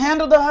you can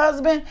handle the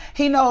husband.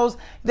 He knows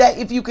that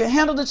if you can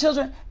handle the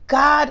children.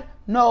 God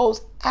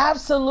knows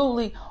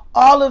absolutely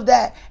all of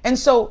that. And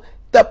so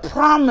the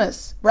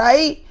promise,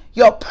 right?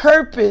 Your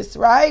purpose,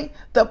 right?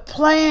 The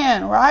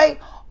plan,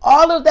 right?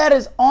 All of that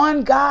is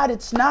on God.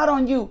 It's not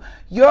on you.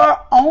 Your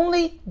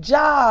only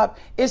job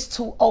is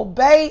to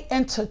obey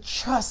and to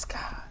trust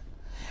God.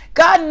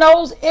 God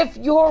knows if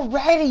you're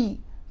ready.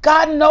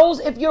 God knows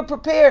if you're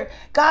prepared.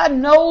 God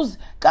knows.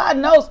 God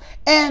knows.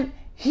 And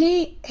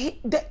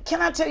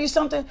can I tell you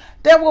something?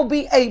 There will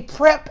be a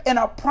prep and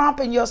a prompt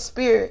in your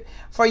spirit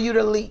for you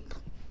to leap.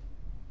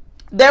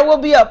 There will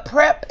be a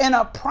prep and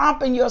a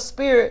prompt in your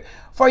spirit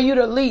for you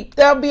to leap.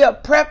 There'll be a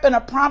prep and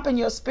a prompt in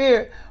your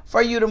spirit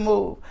for you to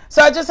move.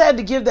 So I just had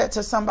to give that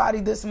to somebody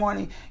this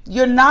morning.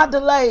 You're not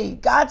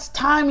delayed. God's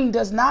timing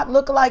does not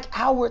look like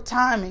our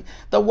timing.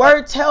 The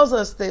word tells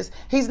us this.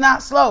 He's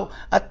not slow.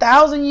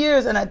 1,000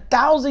 years and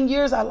 1,000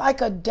 years are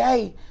like a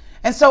day.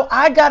 And so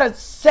I got to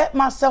set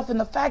myself in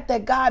the fact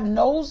that God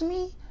knows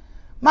me,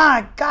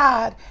 my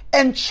God,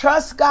 and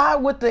trust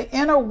God with the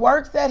inner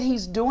work that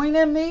he's doing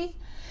in me.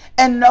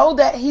 and know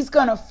that he's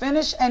going to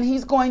finish and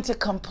he's going to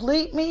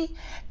complete me,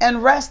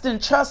 and rest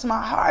and trust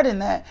my heart in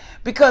that,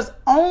 because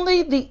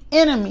only the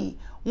enemy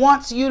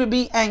wants you to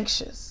be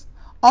anxious.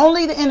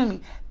 Only the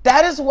enemy.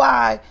 That is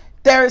why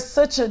there is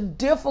such a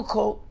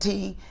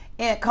difficulty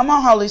in, come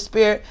on, Holy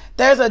Spirit,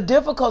 there's a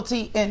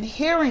difficulty in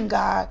hearing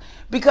God,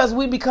 because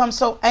we become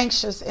so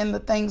anxious in the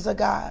things of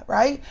God,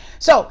 right?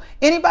 So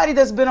anybody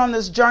that's been on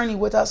this journey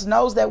with us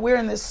knows that we're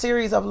in this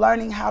series of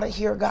learning how to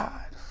hear God.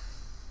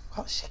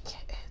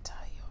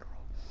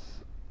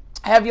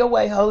 Have your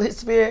way, Holy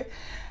Spirit.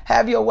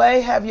 Have your way,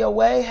 have your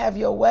way, have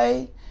your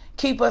way.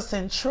 Keep us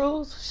in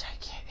truth.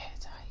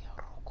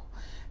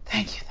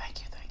 Thank you, thank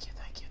you, thank you,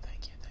 thank you,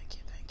 thank you, thank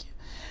you, thank you.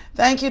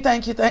 Thank you,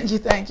 thank you, thank you,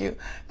 thank you.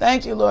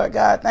 Thank you, Lord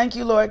God. Thank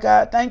you, Lord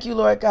God. Thank you,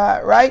 Lord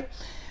God, right?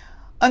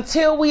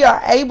 Until we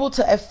are able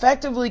to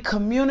effectively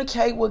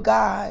communicate with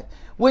God,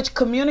 which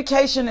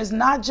communication is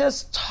not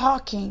just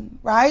talking,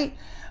 right?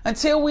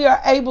 Until we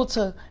are able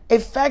to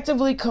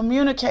effectively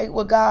communicate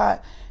with God,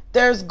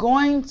 there's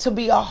going to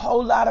be a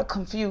whole lot of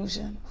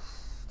confusion.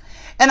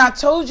 And I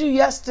told you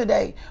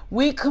yesterday,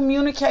 we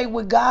communicate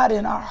with God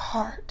in our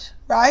heart,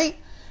 right?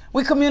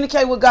 We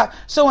communicate with God.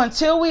 So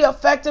until we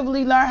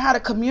effectively learn how to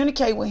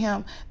communicate with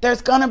him,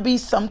 there's going to be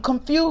some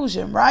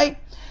confusion, right?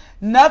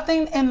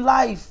 Nothing in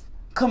life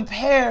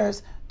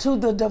compares to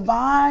the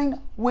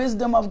divine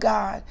wisdom of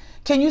God.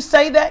 Can you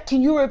say that?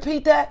 Can you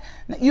repeat that?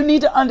 You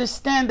need to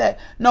understand that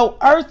no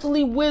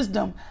earthly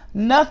wisdom,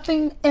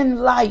 nothing in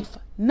life,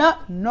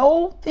 nothing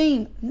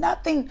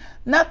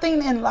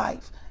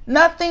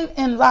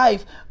in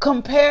life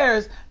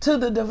compares to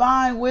the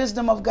divine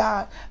wisdom of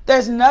God.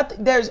 There's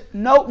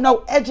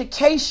no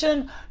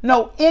education,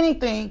 no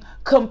anything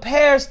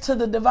compares to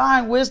the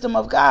divine wisdom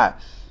of God.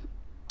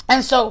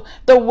 And so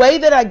the way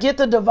that I get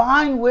the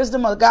divine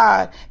wisdom of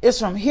God is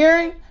from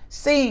hearing,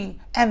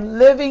 seeing, and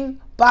living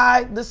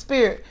by the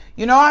Spirit.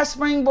 You know our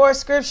springboard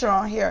scripture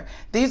on here.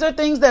 These are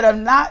things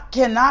that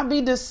cannot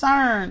be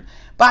discerned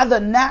by the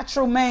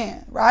natural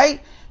man,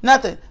 right?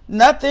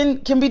 Nothing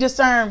can be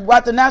discerned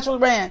by the natural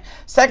man.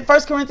 1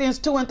 Corinthians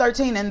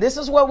 2:13. And this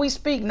is what we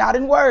speak, not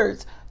in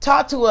words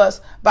taught to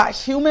us by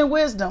human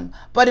wisdom,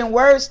 but in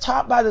words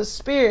taught by the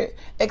Spirit,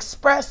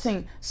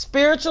 expressing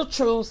spiritual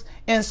truths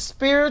in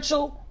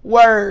spiritual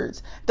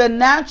words. The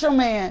natural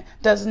man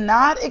does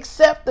not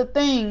accept the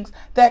things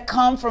that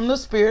come from the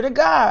Spirit of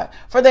God,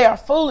 for they are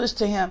foolish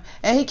to him,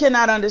 and he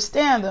cannot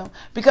understand them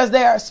because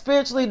they are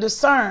spiritually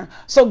discerned.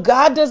 So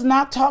God does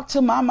not talk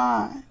to my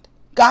mind.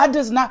 God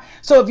does not.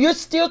 So if you're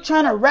still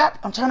trying to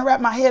I'm trying to wrap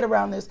my head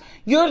around this.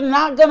 You're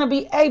not going to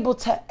be able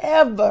to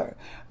ever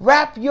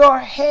wrap your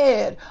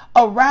head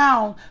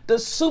around the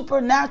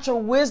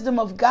supernatural wisdom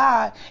of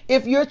God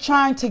if you're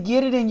trying to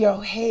get it in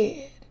your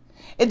head.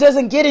 It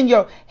doesn't get in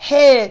your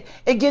head.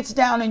 It gets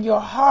down in your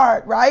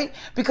heart, right?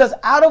 Because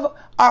out of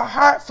our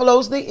heart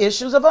flows the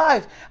issues of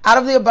life. Out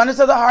of the abundance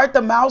of the heart,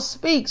 the mouth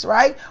speaks,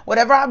 right?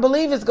 Whatever I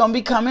believe is going to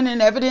be coming in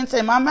evidence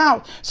in my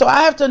mouth. So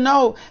I have to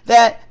know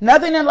that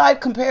nothing in life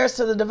compares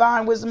to the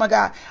divine wisdom of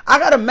God. I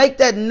got to make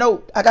that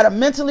note. I got to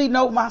mentally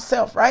note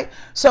myself, right?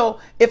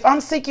 So if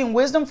I'm seeking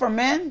wisdom from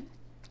men,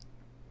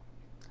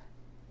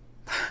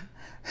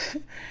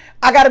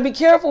 I got to be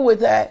careful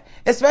with that,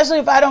 especially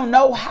if I don't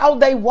know how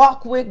they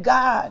walk with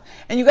God.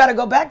 And you got to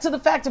go back to the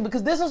factor,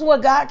 because this is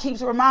what God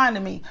keeps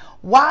reminding me.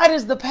 Wide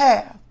is the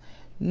path,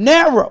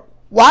 narrow.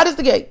 Wide is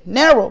the gate,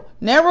 narrow.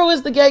 Narrow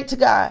is the gate to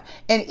God,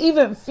 and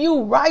even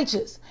few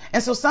righteous.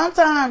 And so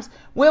sometimes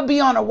we'll be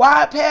on a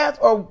wide path,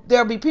 or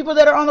there'll be people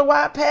that are on the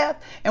wide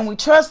path, and we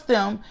trust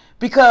them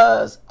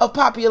because of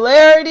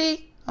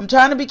popularity. I'm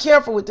trying to be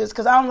careful with this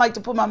because I don't like to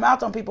put my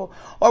mouth on people.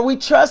 Or we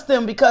trust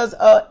them because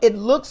it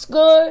looks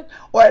good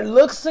or it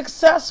looks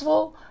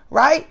successful,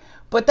 right?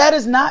 But that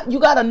is not, you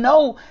got to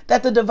know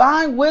that the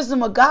divine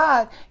wisdom of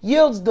God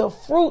yields the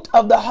fruit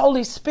of the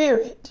Holy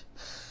Spirit.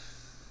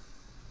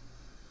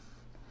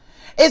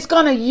 It's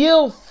going to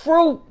yield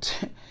fruit.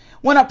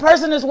 When a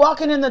person is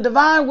walking in the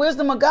divine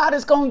wisdom of God,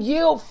 it's going to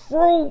yield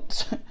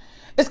fruit.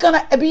 It's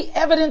going to be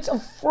evidence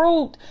of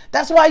fruit.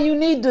 That's why you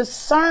need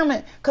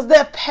discernment, because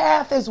their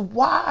path is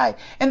wide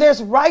and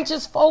there's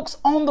righteous folks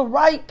on the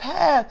right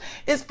path.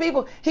 It's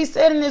people. He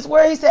said in his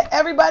word, he said,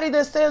 everybody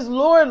that says,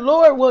 Lord,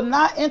 Lord, will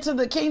not enter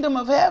the kingdom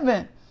of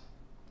heaven.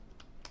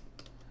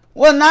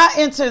 Will not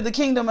enter the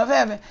kingdom of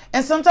heaven.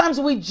 And sometimes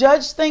we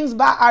judge things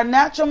by our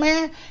natural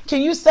man.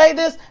 Can you say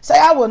this? Say,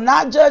 I will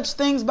not judge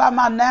things by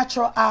my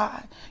natural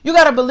eye. You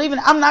got to believe in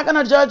it. I'm not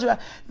going to judge you.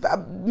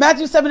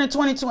 Matthew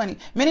 7:20.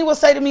 Many will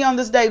say to me on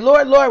this day,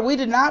 Lord, Lord,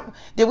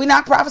 did we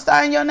not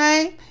prophesy in your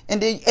name?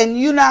 And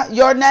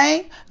your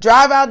name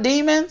drive out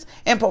demons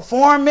and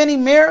perform many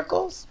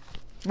miracles?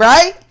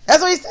 Right?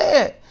 That's what he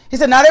said. He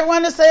said, not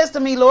everyone that says to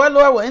me, Lord,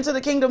 Lord, will enter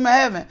the kingdom of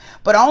heaven,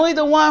 but only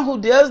the one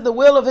who does the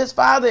will of his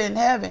Father in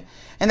heaven.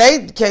 And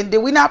did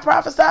we not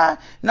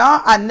prophesy? No,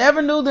 I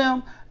never knew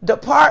them.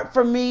 Depart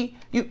from me.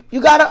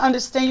 You got to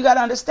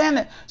understand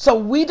that. So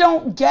we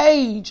don't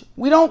gauge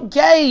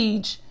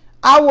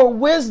our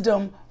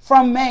wisdom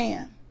from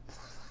man.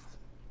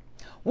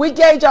 We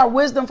gauge our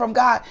wisdom from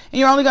God, and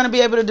you're only going to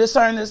be able to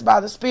discern this by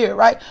the Spirit,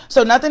 right?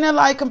 So nothing in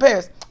life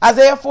compares.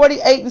 Isaiah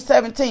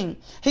 48:17.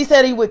 He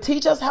said he would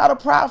teach us how to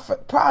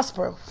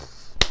prosper.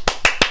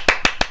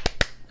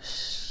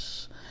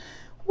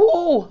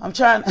 Ooh, I'm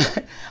trying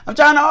to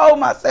hold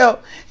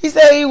myself. He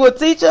said he would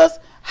teach us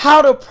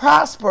how to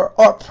prosper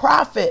or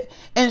profit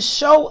and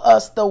show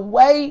us the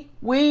way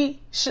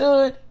we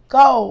should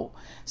go.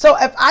 So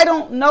if I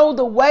don't know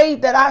the way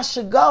that I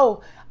should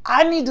go,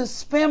 I need to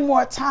spend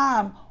more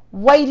time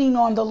waiting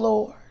on the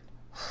Lord.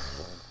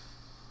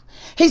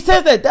 He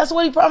says that. That's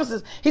what he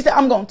promises. He said,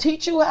 I'm going to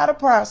teach you how to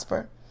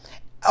prosper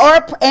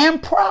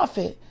and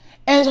profit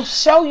and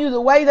show you the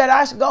way that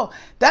I should go.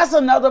 That's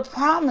another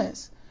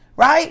promise,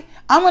 right?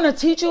 I'm going to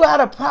teach you how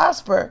to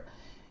prosper,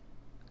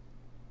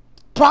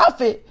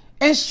 profit,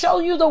 and show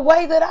you the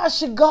way that I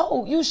should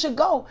go. You should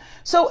go.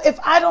 So if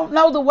I don't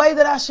know the way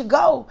that I should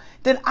go,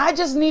 then I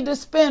just need to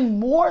spend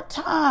more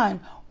time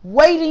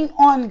waiting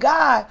on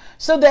God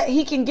so that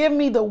he can give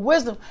me the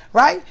wisdom,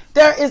 right?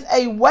 There is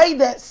a way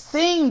that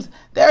seems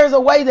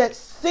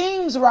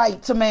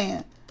right to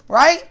man,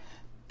 right?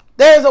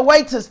 There's a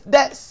way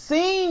that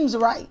seems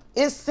right.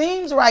 It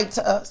seems right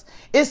to us.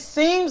 It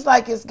seems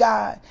like it's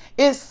God.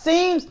 It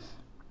seems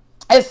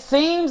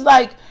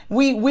like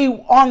we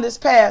on this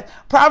path.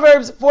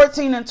 Proverbs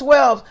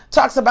 14:12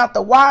 talks about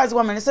the wise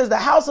woman. It says the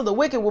house of the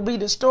wicked will be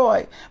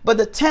destroyed, but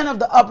the tent of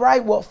the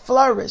upright will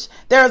flourish.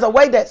 There is a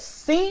way that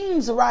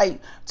seems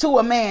right to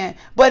a man,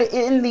 but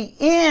in the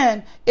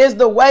end is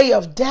the way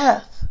of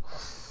death.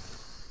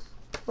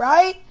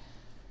 Right?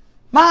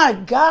 My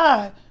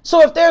God.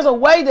 So if there's a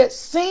way that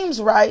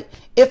seems right,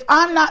 if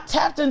I'm not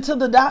tapped into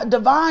the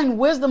divine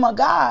wisdom of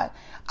God,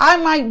 I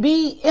might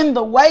be in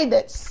the way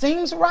that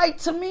seems right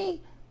to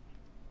me,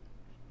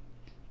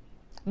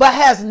 but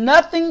has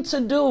nothing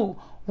to do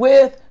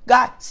with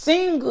God.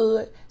 Seem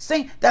good.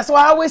 That's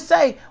why I always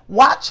say,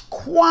 watch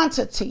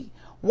quantity.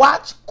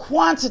 Watch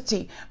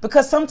quantity,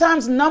 because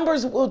sometimes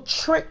numbers will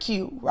trick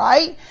you,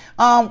 right?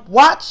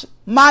 Watch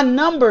my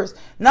numbers.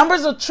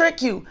 Numbers will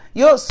trick you.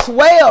 You'll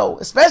swell,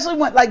 especially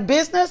when like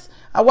business.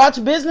 I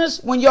watch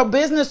business when your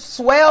business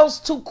swells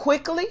too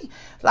quickly.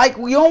 Like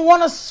you don't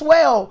want to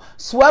swell.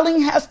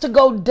 Swelling has to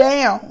go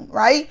down,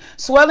 right?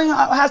 Swelling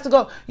has to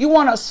go. You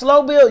want a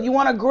slow build. You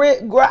want a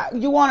grit.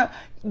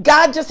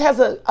 God just has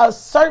a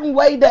certain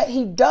way that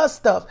he does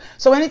stuff.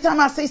 So anytime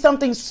I see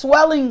something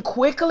swelling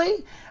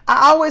quickly,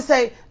 I always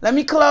say, let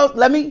me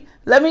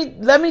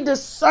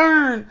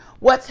discern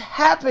what's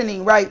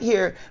happening right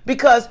here,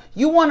 because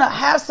you want to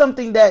have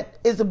something that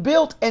is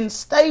built and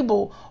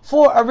stable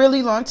for a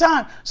really long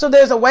time. So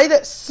there's a way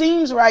that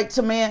seems right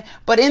to man,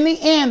 but in the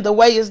end, the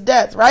way is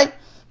death, right?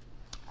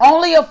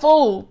 Only a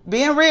fool,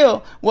 being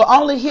real, will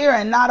only hear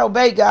and not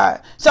obey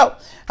God. So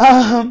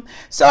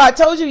I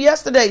told you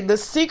yesterday, the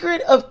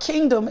secret of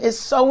kingdom is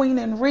sowing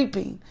and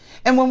reaping.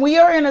 And when we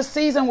are in a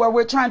season where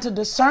we're trying to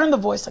discern the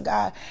voice of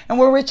God, and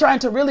where we're trying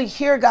to really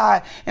hear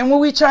God, and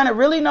when we're trying to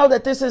really know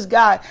that this is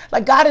God,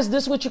 like, God, is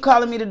this what you're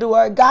calling me to do?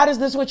 Or God, is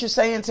this what you're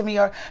saying to me?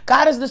 Or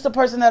God, is this the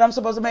person that I'm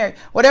supposed to marry?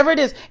 Whatever it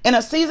is, in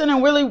a season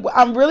and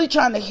I'm really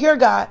trying to hear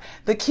God,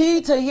 the key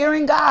to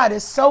hearing God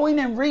is sowing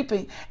and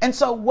reaping. And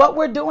so what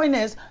we're doing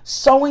is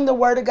sowing the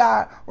word of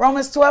God.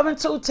 Romans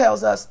 12:2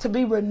 tells us to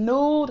be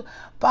renewed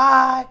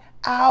by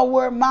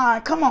our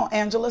mind. Come on,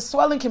 Angela.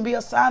 Swelling can be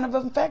a sign of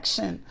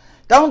infection.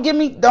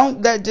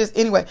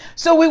 Anyway.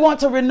 So we want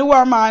to renew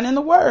our mind in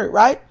the word,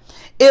 right?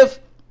 If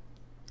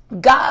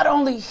God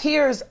only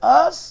hears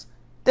us,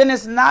 then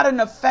it's not an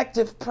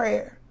effective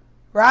prayer,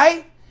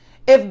 right?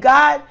 If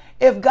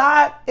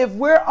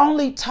we're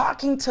only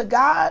talking to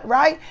God,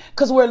 right?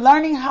 Because we're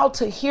learning how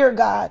to hear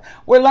God.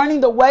 We're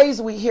learning the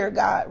ways we hear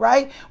God,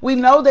 right? We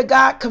know that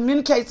God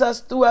communicates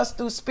us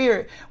through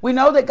spirit. We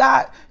know that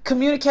God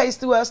communicates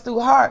through us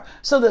through heart.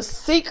 So the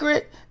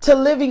secret to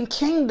living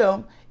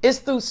kingdom is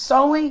through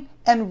sowing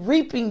and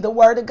reaping the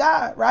word of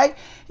God, right?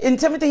 In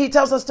Timothy, he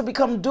tells us to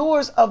become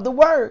doers of the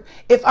word.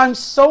 If I'm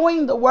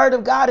sowing the word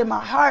of God in my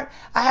heart,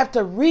 I have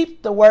to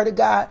reap the word of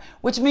God,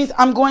 which means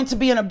I'm going to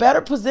be in a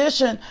better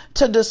position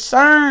to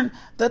discern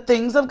the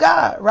things of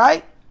God,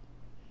 right?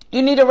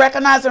 You need to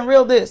recognize and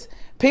realize this.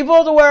 People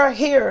of the world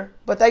hear,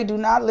 but they do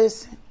not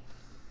listen.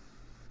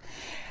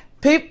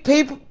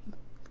 People,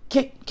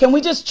 can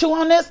we just chew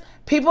on this?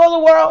 People of the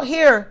world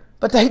hear,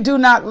 but they do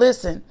not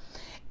listen.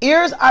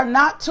 Ears are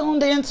not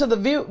tuned into the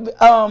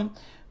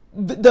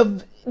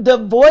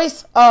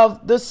voice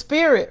of the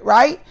spirit,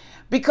 right?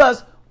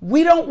 Because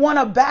we don't want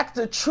to back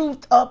the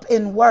truth up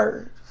in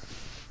word.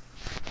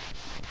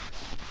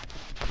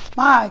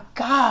 My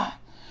God.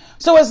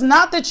 So it's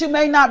not that you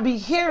may not be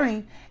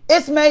hearing.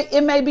 It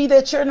may be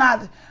that you're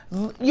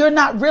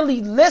not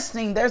really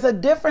listening. There's a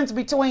difference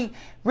between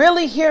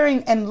really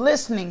hearing and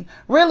listening,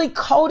 really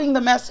coding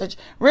the message,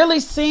 really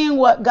seeing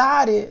what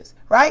God is.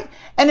 Right?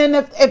 And then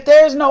if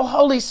there's no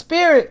Holy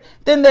Spirit,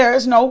 then there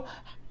is no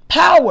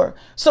power.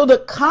 So the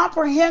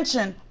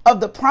comprehension of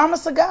the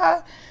promise of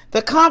God,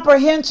 the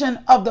comprehension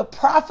of the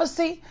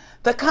prophecy,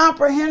 the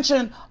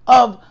comprehension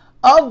of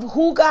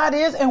who God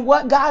is and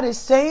what God is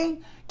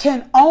saying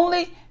can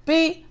only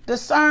be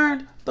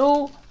discerned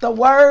through the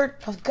word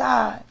of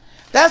God.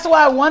 That's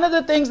why one of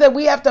the things that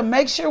we have to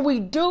make sure we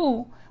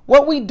do,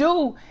 what we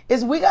do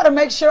is we got to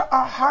make sure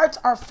our hearts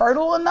are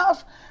fertile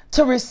enough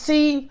to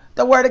receive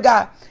the word of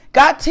God.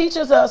 God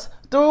teaches us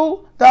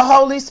through the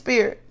Holy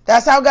Spirit.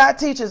 That's how God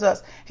teaches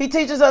us. He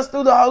teaches us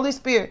through the Holy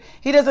Spirit.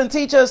 He doesn't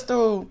teach us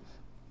through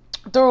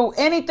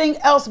anything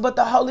else but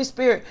the Holy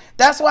Spirit.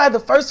 That's why the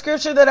first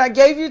scripture that I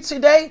gave you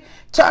today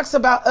talks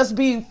about us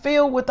being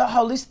filled with the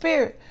Holy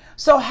Spirit.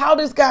 So how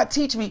does God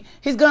teach me?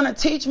 He's going to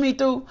teach me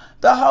through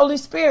the Holy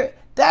Spirit.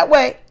 That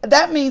way,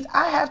 that means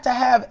I have to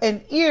have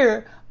an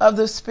ear of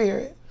the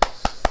Spirit.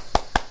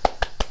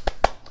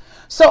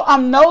 So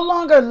I'm no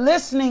longer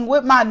listening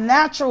with my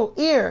natural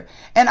ear.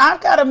 And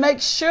I've got to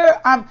make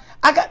sure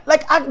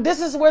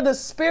this is where the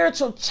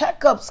spiritual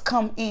checkups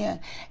come in.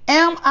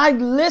 Am I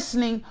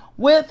listening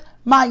with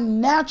my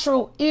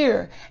natural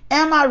ear?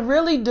 Am I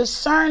really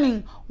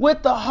discerning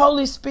with the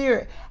Holy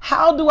Spirit?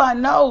 How do I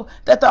know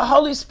that the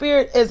Holy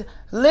Spirit is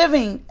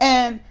living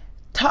and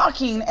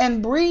talking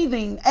and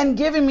breathing and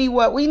giving me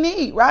what we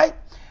need, right?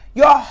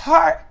 Your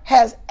heart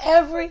has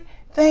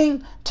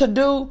everything to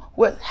do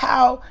with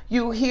how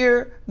you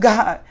hear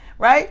God,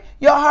 right?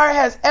 Your heart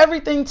has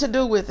everything to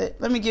do with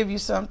it. Let me give you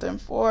something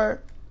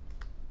for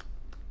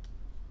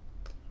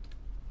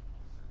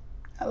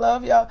I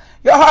love y'all.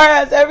 Your heart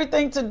has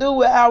everything to do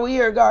with how we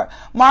hear God.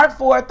 Mark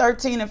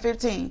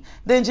 4:13-15.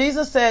 Then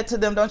Jesus said to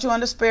them, don't you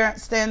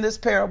understand this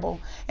parable?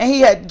 And he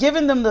had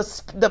given them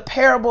the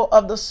parable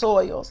of the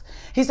soils.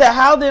 He said,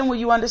 how then will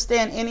you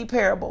understand any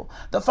parable?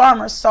 The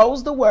farmer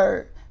sows the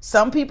word.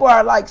 Some people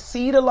are like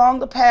seed along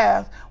the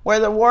path where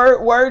the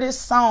word is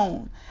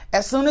sown.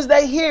 As soon as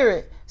they hear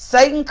it,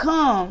 Satan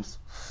comes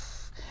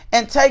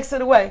and takes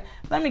it away.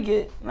 Let me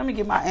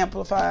get my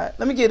amplified.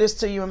 Let me get this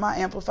to you in my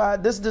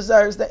amplified. This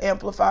deserves the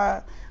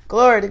amplified.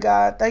 Glory to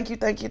God. Thank you,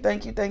 thank you,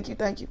 thank you, thank you,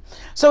 thank you.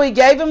 So he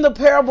gave him the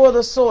parable of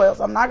the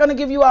soils. I'm not going to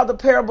give you all the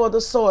parable of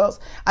the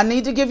soils. I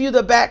need to give you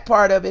the back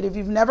part of it. If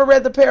you've never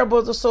read the parable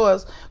of the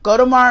soils, go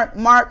to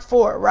Mark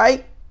 4,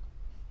 right?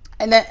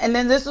 And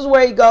then this is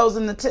where he goes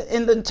in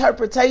the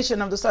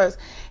interpretation of the soils.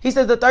 He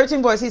says, the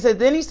 13th verse, he said,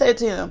 then he said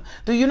to him,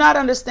 do you not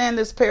understand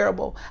this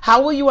parable?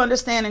 How will you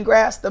understand and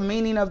grasp the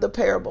meaning of the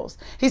parables?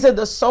 He said,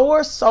 the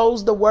sower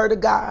sows the word of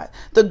God,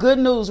 the good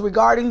news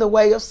regarding the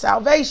way of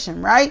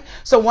salvation, right?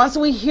 So once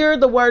we hear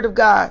the word of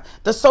God,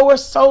 the sower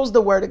sows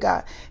the word of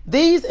God.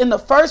 These in the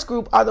first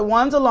group are the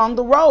ones along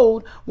the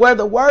road where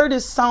the word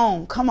is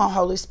sown. Come on,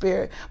 Holy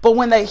Spirit. But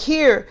when they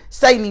hear,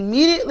 Satan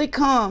immediately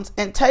comes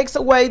and takes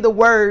away the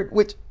word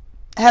which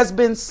has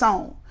been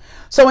sown.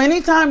 So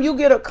anytime you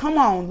get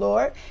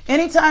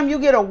anytime you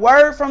get a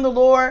word from the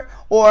Lord,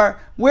 or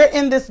we're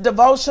in this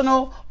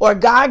devotional, or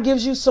God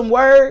gives you some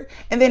word,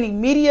 and then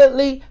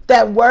immediately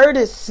that word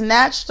is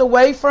snatched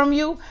away from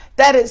you,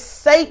 that is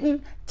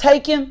Satan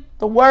taking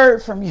the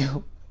word from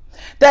you.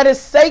 That is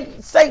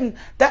Satan.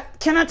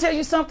 Can I tell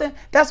you something?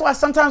 That's why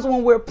sometimes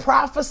when we're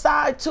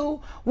prophesied to,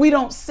 we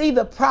don't see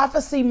the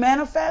prophecy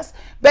manifest.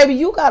 Baby,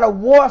 you got to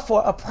war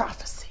for a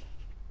prophecy.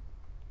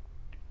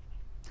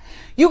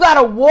 You got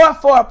to war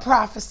for a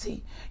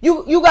prophecy.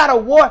 You got to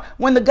war.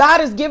 When the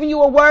God is giving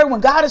you a word, when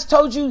God has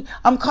told you,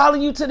 I'm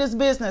calling you to this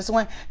business,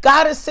 when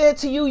God has said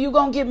to you, you're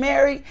going to get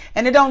married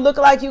and it don't look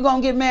like you're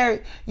going to get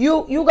married,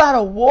 you got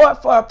to war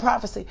for a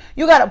prophecy.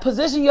 You got to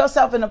position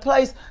yourself in a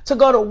place to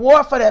go to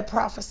war for that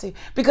prophecy,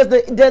 because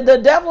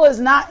the devil is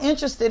not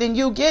interested in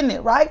you getting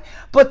it, right?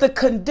 But the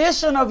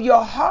condition of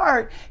your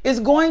heart is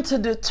going to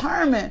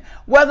determine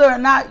whether or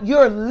not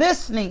you're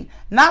listening.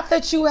 Not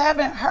that you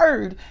haven't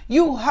heard,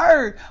 you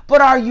heard, but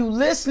are you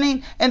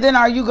listening? And then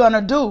are you going to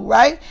do,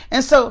 right?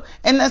 And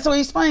that's what he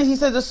explains. He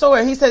says the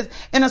sower, he says,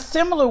 in a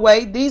similar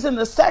way, these in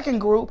the second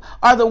group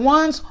are the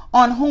ones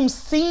on whom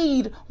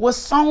seed was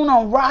sown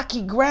on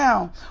rocky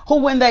ground, who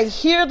when they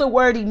hear the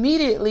word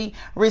immediately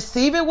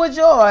receive it with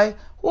joy.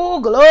 Oh,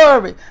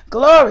 glory,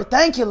 glory.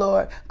 Thank you,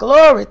 Lord.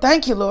 Glory.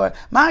 Thank you, Lord.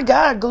 My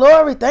God,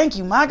 glory. Thank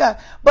you, my God.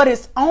 But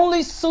it's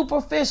only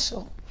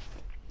superficial.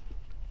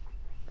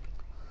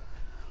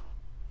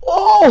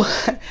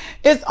 Oh,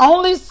 it's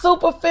only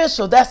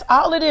superficial. That's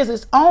all it is.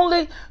 It's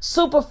only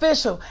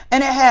superficial.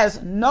 And it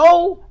has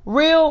no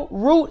real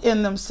root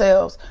in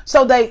themselves.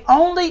 So they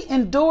only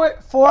endure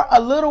it for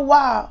a little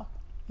while.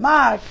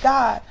 My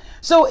God.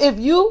 So if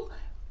you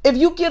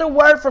get a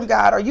word from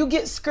God, or you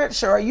get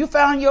scripture, or you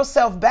found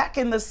yourself back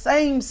in the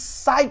same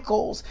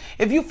cycles,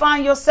 if you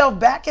find yourself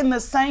back in the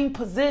same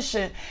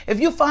position, if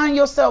you find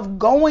yourself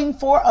going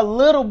for a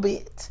little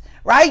bit,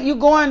 right? You're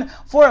going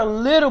for a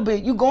little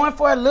bit.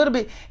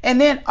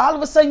 And then all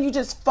of a sudden you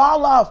just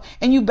fall off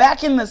and you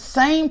back in the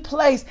same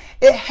place.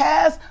 It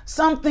has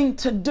something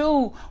to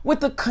do with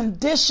the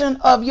condition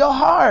of your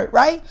heart,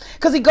 right?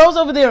 Because he goes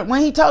over there.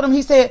 When he told him,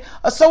 he said,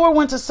 a sower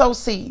went to sow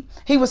seed.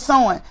 He was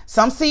sowing.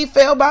 Some seed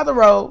fell by the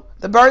road.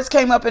 The birds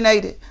came up and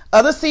ate it.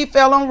 Other seed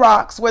fell on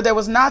rocks where there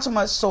was not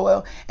much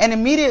soil, and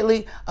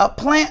immediately a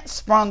plant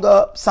sprung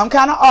up, some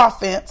kind of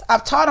offense.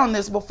 I've taught on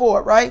this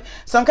before, right?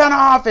 Some kind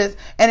of offense,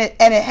 and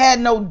it had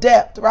no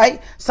depth,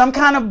 right? Some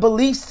kind of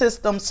belief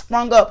system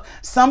sprung up.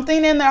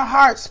 Something in their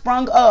heart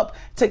sprung up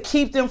to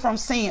keep them from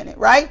seeing it,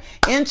 right?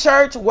 In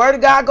church, word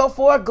of God go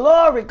forth,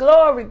 glory,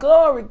 glory,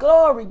 glory,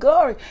 glory,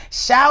 glory,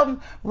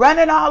 shouting,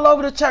 running all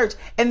over the church.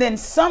 And then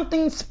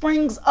something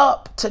springs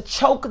up to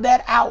choke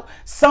that out.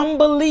 Some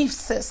belief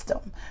system.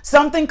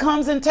 Something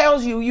comes and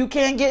tells you you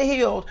can't get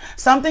healed.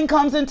 Something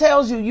comes and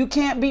tells you you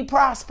can't be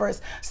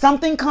prosperous.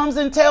 Something comes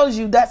and tells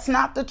you that's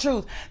not the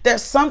truth.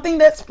 There's something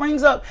that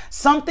springs up,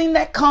 something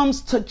that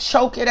comes to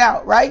choke it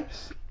out, right?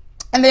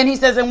 And then he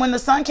says, and when the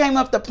sun came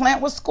up, the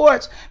plant was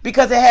scorched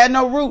because it had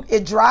no root.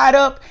 It dried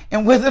up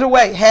and withered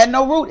away. It had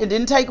no root. It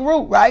didn't take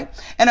root, right?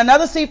 And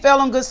another seed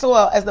fell on good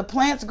soil. As the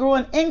plants grew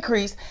and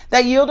increased,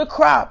 they yielded a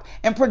crop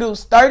and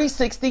produced 30,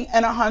 60,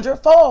 and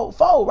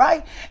 100-fold,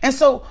 right? And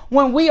so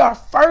when we are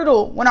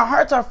fertile, when our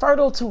hearts are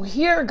fertile to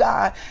hear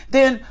God,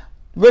 then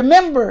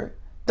remember,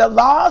 the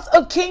laws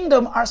of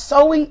kingdom are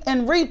sowing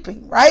and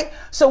reaping, right?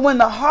 So when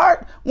the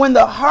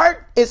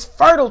heart is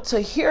fertile to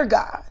hear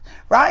God,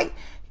 right?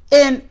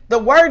 And the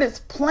word is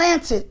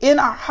planted in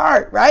our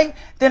heart, right?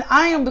 Then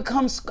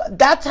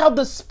that's how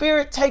the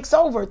Spirit takes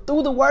over,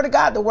 through the word of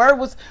God. The word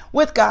was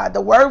with God.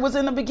 The word was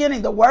in the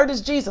beginning. The word is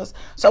Jesus.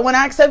 So when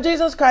I accept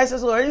Jesus Christ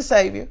as Lord and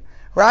Savior,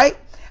 right?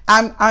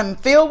 I'm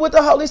filled with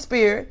the Holy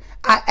Spirit.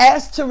 I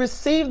ask to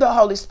receive the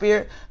Holy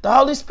Spirit. The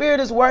Holy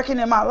Spirit is working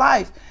in my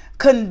life.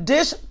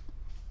 Conditions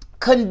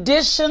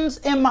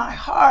in my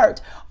heart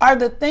are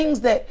the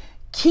things that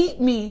keep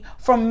me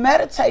from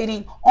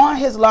meditating on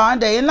his law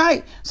day and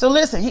night. So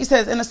listen, he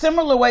says, in a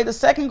similar way, the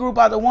second group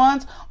are the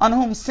ones on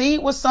whom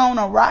seed was sown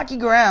on rocky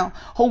ground,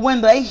 who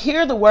when they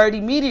hear the word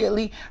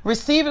immediately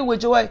receive it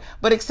with joy,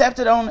 but accept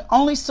it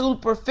only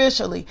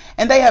superficially.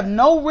 And they have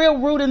no real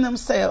root in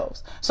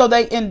themselves. So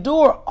they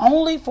endure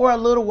only for a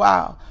little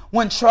while.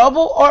 When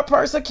trouble or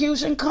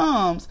persecution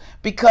comes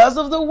because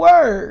of the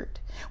word,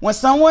 when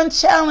someone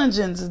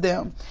challenges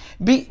them,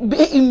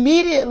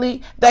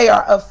 immediately they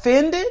are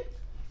offended,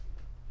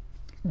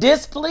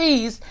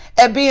 displeased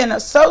at being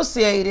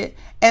associated,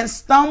 and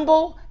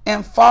stumble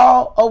and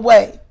fall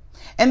away.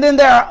 And then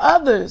there are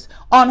others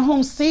on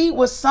whom seed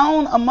was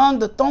sown among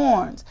the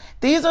thorns.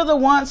 These are the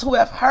ones who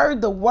have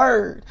heard the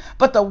word,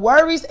 but the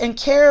worries and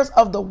cares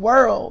of the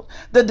world,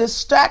 the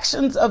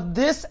distractions of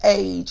this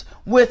age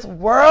with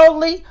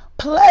worldly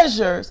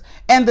pleasures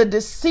and the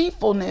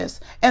deceitfulness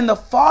and the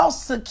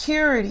false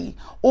security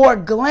or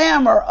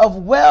glamour of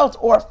wealth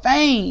or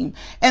fame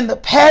and the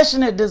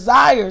passionate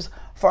desires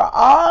for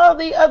all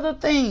the other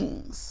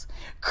things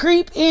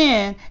creep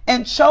in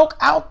and choke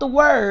out the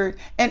word,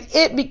 and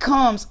it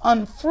becomes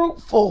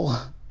unfruitful,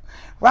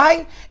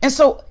 right? And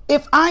so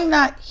if I'm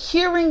not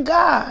hearing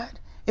God,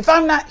 if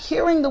I'm not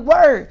hearing the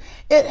word,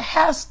 it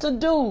has to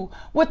do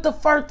with the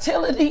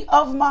fertility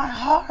of my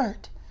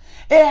heart.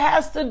 It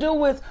has to do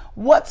with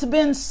what's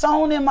been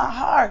sown in my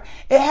heart.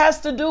 It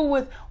has to do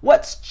with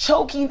what's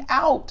choking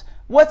out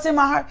what's in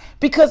my heart.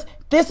 Because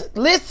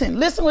listen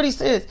what he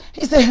says.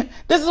 He said,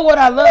 this is what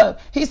I love.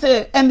 He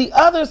said, and the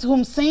others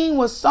whom seed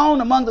was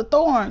sown among the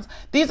thorns,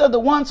 these are the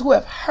ones who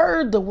have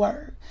heard the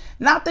word.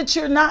 Not that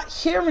you're not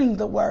hearing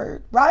the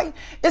word, right?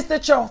 It's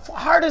that your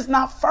heart is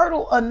not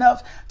fertile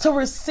enough to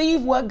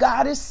receive what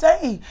God is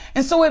saying.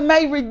 And so it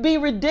may be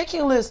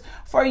ridiculous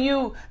for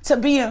you to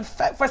be in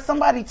for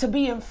somebody to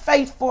be in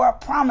faith for a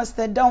promise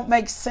that don't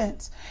make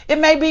sense. It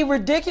may be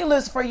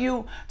ridiculous for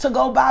you to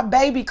go buy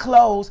baby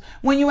clothes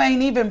when you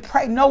ain't even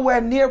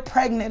nowhere near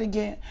pregnant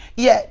again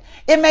yet.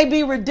 It may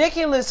be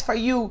ridiculous for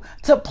you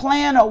to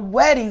plan a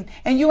wedding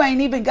and you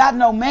ain't even got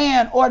no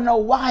man or no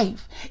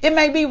wife. It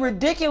may be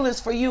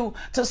ridiculous for you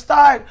to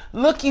start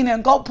looking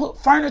and go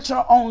put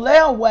furniture on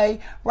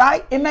layaway,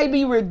 right? It may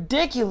be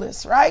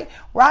ridiculous, right?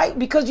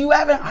 Because you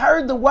haven't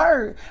heard the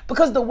word,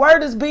 because the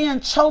word is being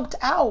choked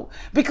out,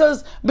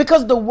 because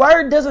the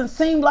word doesn't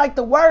seem like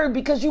the word,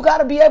 because you got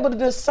to be able to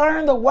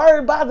discern the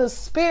word by the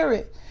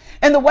Spirit.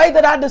 And the way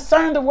that I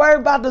discern the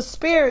word by the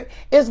Spirit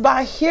is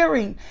by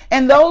hearing.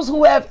 And those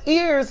who have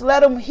ears,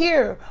 let them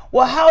hear.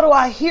 Well, how do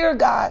I hear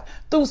God?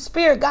 Through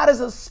Spirit. God is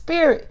a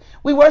spirit.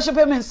 We worship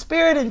him in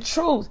spirit and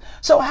truth.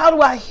 So how do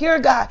I hear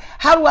God?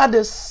 How do I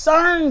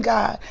discern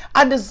God?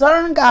 I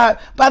discern God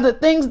by the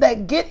things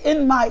that get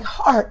in my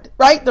heart,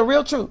 right? The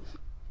real truth.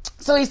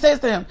 So he says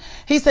to him,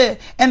 he said,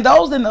 and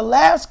those in the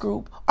last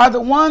group are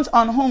the ones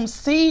on whom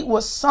seed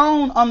was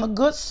sown on the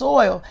good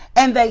soil,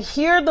 and they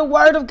hear the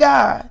word of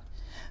God,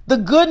 the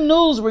good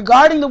news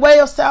regarding the way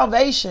of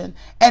salvation,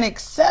 and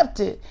accept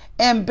it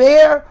and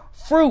bear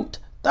fruit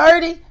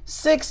 30,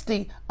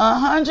 60,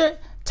 100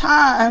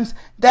 times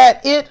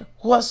that it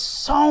was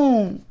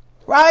sown,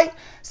 right?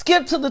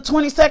 Skip to the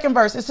 22nd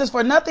verse. It says,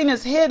 for nothing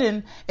is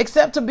hidden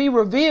except to be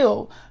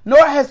revealed,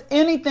 nor has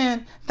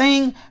anything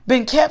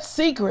been kept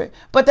secret,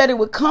 but that it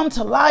would come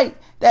to light,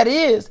 that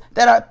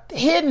are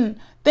hidden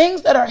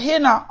Things that are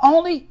hidden are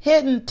only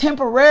hidden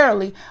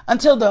temporarily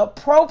until the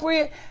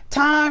appropriate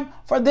time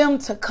for them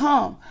to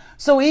come.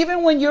 So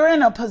even when you're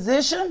in a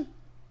position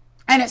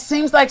and it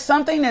seems like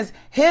something is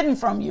hidden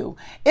from you,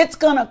 it's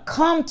going to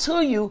come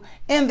to you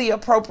in the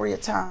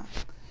appropriate time.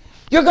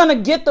 You're going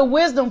to get the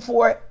wisdom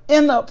for it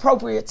in the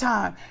appropriate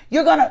time.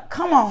 You're going to,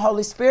 come on,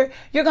 Holy Spirit,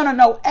 you're going to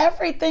know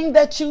everything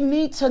that you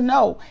need to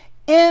know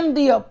in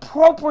the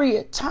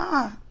appropriate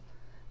time.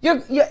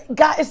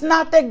 God, it's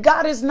not that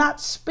God is not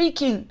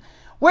speaking.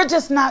 We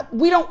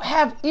don't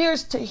have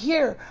ears to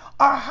hear.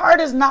 Our heart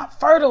is not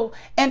fertile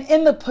and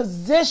in the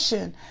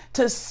position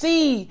to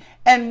see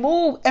and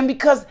move. And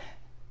because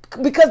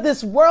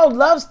this world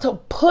loves to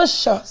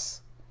push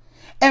us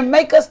and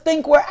make us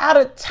think we're out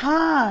of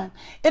time.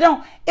 It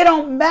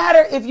don't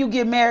matter if you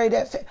get married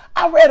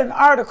I read an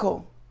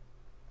article.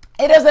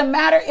 It doesn't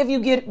matter if you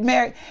get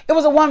married. It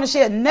was a woman, she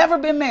had never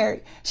been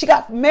married. She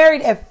got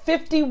married at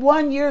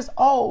 51 years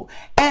old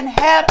and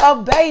had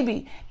a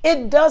baby.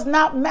 It does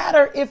not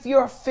matter if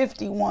you're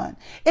 51.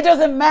 It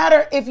doesn't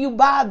matter if you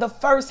buy the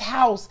first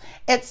house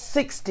at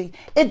 60.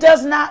 It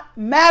does not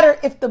matter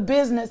if the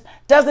business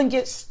doesn't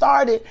get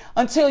started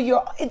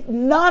until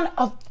none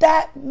of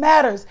that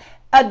matters.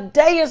 A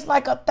day is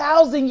like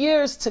 1,000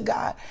 years to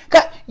God.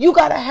 God, you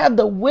got to have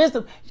the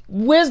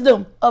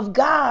wisdom of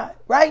God,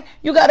 right?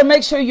 You got to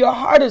make sure your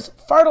heart is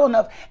fertile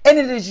enough. And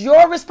it is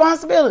your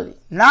responsibility,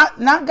 not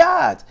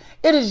God's.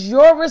 It is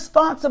your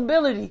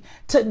responsibility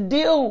to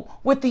deal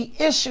with the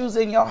issues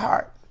in your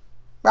heart,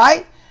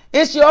 right?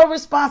 It's your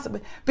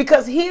responsibility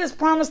because he has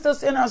promised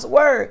us in his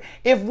word.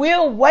 If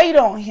we'll wait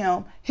on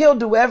him, he'll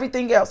do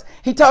everything else.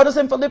 He told us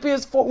in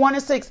Philippians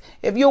 1:6,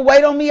 if you'll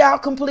wait on me, I'll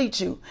complete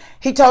you.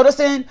 He told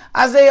us in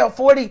Isaiah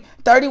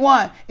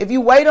 40:31, if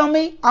you wait on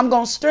me, I'm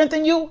going to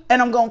strengthen you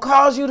and I'm going to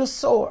cause you to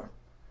soar.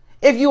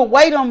 If you'll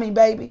wait on me,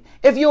 baby,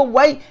 if you'll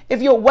wait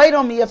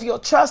on me, if you'll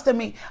trust in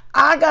me,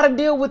 I got to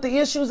deal with the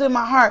issues in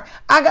my heart.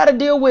 I got to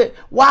deal with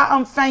why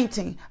I'm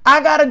fainting. I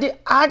got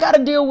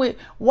to deal with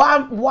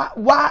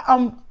why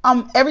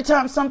I'm every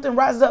time something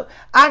rises up,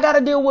 I got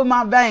to deal with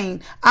my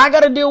vain. I got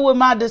to deal with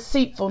my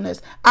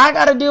deceitfulness. I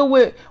got to deal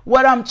with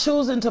what I'm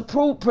choosing to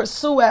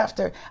pursue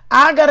after.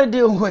 I got to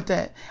deal with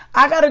that.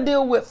 I got to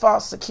deal with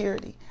false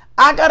security.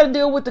 I got to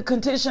deal with the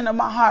condition of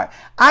my heart.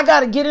 I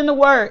got to get in the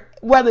word,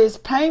 whether it's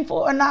painful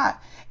or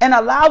not, and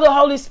allow the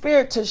Holy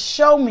Spirit to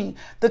show me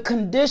the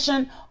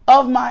condition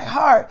of my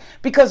heart.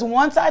 Because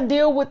once I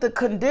deal with the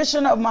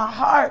condition of my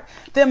heart,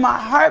 then my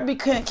heart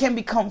can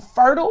become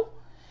fertile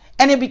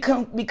and it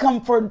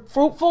become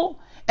fruitful.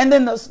 And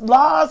then the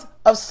laws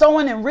of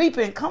sowing and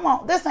reaping, come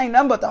on, this ain't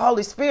nothing but the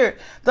Holy Spirit.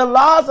 The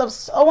laws of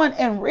sowing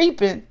and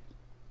reaping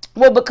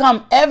will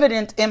become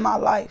evident in my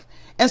life.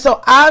 And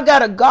so I got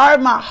to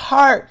guard my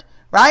heart,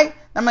 right?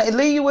 I'm going to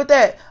leave you with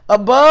that.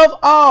 Above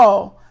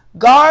all,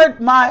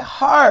 guard my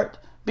heart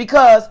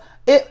because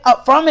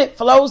from it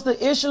flows the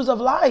issues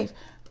of life.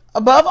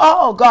 Above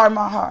all, guard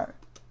my heart.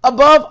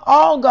 Above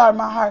all, guard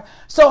my heart.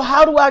 So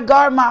how do I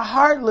guard my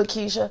heart,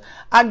 Lakeisha?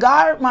 I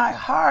guard my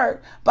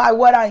heart by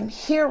what I'm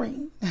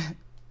hearing.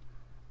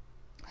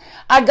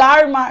 I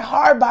guard my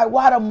heart by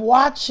what I'm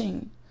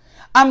watching.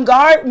 I'm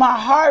guard my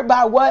heart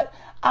by what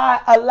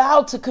I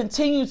allowed to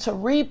continue to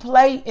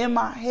replay in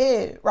my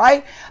head,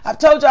 right? I've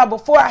told y'all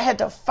before I had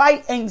to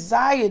fight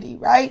anxiety,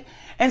 right?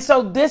 And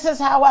so this is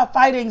how I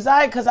fight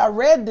anxiety because I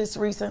read this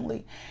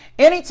recently.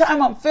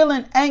 Anytime I'm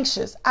feeling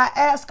anxious, I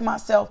ask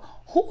myself,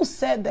 who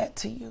said that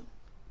to you?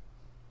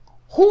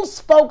 Who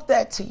spoke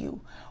that to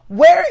you?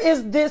 Where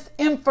is this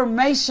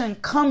information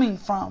coming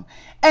from?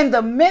 And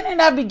the minute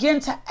I begin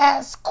to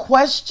ask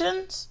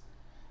questions,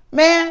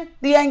 man,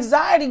 the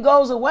anxiety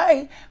goes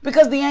away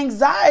because the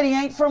anxiety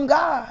ain't from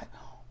God.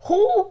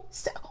 Who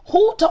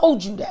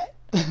told you that?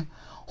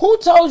 Who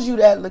told you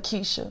that,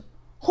 Lakeisha?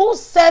 Who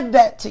said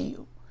that to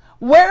you?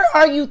 Where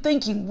are you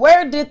thinking?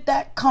 Where did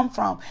that come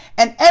from?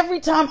 And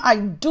every time I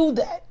do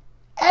that,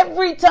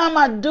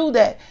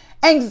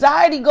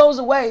 anxiety goes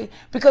away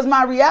because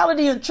my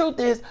reality and truth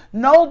is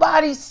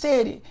nobody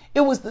said it.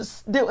 It was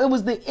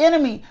the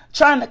enemy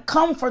trying to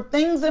come for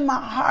things in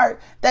my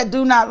heart that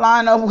do not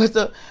line up with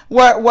the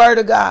word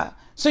of God.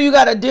 So you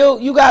got to deal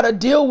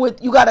with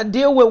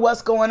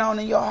what's going on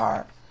in your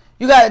heart.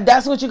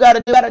 That's what you got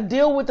to do. You got to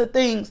deal with the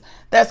things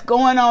that's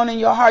going on in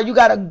your heart. You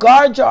got to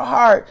guard your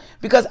heart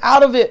because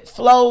out of it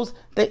flows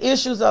the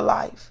issues of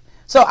life.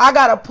 So I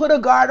got to put a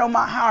guard on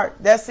my heart.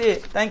 That's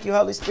it. Thank you,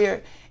 Holy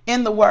Spirit,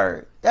 in the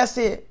word. That's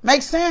it.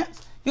 Makes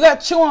sense? You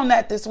got to chew on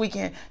that this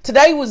weekend.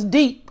 Today was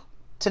deep.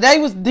 Today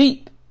was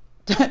deep.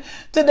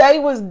 Today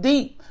was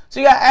deep. So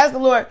you got to ask the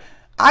Lord,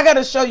 I got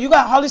to show you,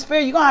 Holy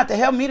Spirit, you're going to have to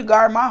help me to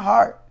guard my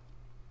heart.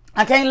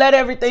 I can't let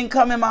everything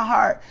come in my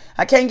heart.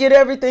 I can't get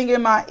everything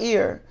in my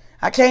ear.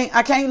 I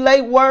can't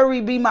let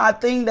worry be my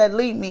thing that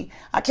lead me.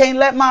 I can't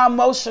let my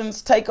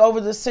emotions take over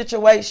the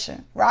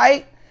situation,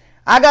 right?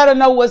 I got to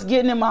know what's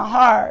getting in my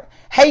heart.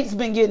 Hate's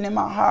been getting in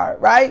my heart,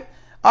 right?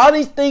 All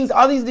these things,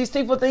 all these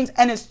deceitful things,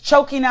 and it's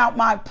choking out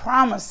my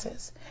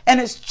promises.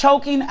 And it's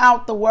choking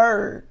out the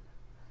word.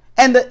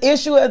 And the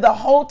issue of the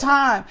whole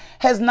time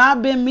has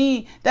not been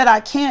me that I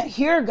can't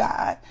hear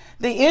God.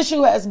 The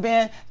issue has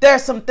been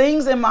there's some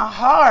things in my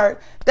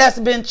heart that's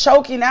been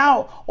choking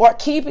out or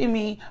keeping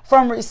me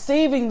from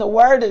receiving the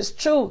word as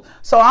truth.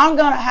 So I'm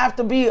going to have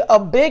to be a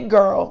big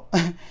girl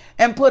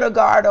and put a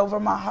guard over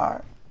my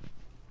heart.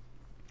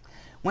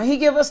 When he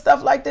give us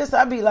stuff like this,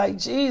 I'd be like,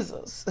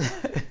 Jesus,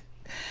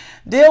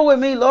 deal with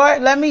me,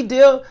 Lord. Let me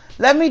deal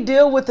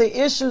with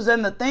the issues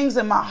and the things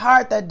in my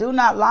heart that do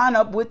not line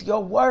up with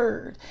your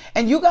word.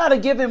 And you got to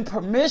give him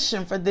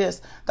permission for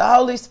this. The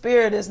Holy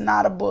Spirit is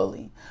not a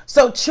bully.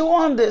 So chew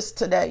on this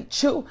today.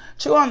 Chew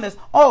on this.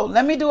 Oh,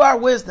 let me do our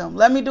wisdom.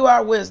 Let me do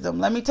our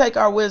wisdom. Let me take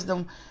our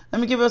wisdom. Let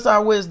me give us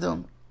our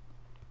wisdom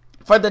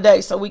for the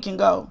day so we can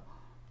go.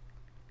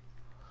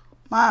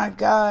 My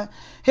God.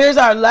 Here's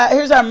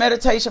our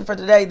meditation for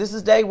today. This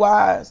is day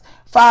wise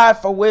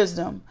 5 for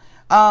wisdom.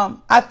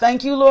 I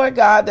thank you, Lord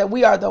God, that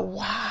we are the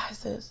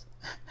wisest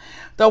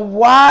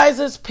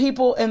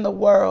people in the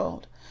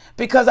world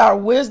because our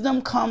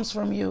wisdom comes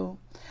from you.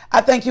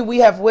 I thank you. We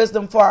have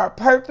wisdom for our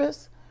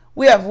purpose.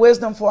 We have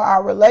wisdom for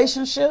our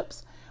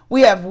relationships.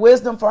 We have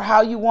wisdom for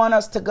how you want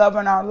us to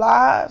govern our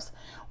lives.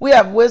 We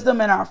have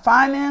wisdom in our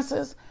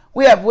finances.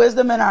 We have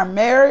wisdom in our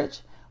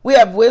marriage. We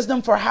have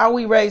wisdom for how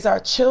we raise our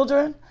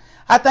children.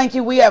 I thank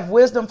you. We have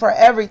wisdom for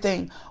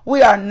everything.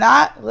 We are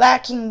not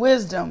lacking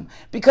wisdom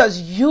because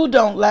you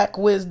don't lack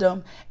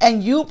wisdom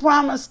and you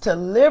promise to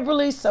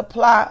liberally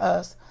supply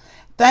us.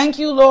 Thank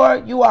you,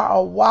 Lord. You are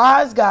a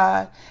wise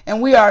God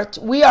and we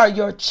are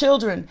your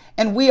children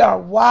and we are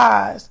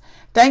wise.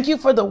 Thank you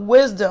for the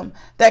wisdom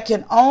that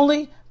can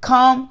only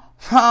come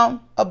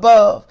from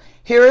above.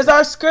 Here is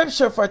our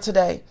scripture for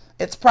today.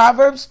 It's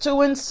Proverbs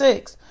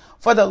 2:6.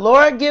 For the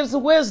Lord gives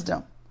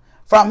wisdom.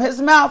 From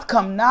his mouth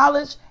come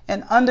knowledge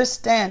and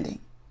understanding.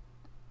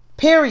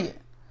 Period.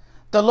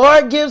 The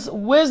Lord gives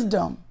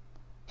wisdom.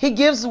 He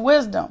gives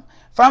wisdom.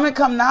 From it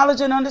come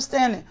knowledge and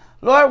understanding.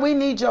 Lord, we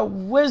need your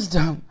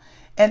wisdom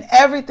in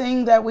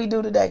everything that we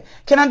do today.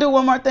 Can I do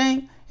one more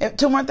thing?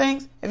 2 more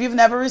things. If you've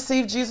never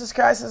received Jesus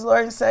Christ as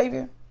Lord and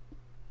Savior,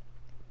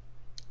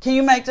 can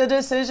you make the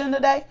decision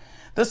today?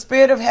 The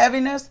spirit of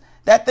heaviness,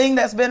 that thing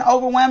that's been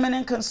overwhelming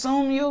and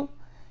consume you,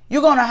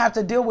 you're going to have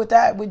to deal with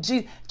that with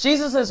Jesus.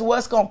 Jesus is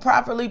what's going to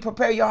properly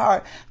prepare your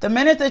heart. The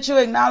minute that you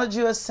acknowledge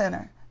you're a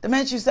sinner, the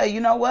minute you say,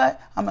 you know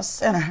what? I'm a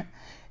sinner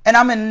and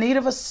I'm in need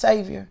of a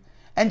Savior.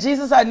 And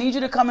Jesus, I need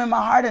you to come in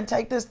my heart and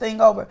take this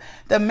thing over.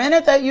 The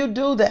minute that you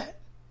do that,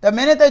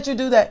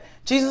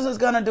 Jesus is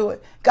going to do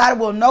it. God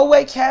will no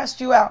way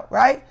cast you out,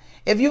 right?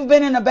 If you've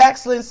been in a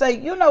backsliding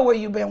state, you know where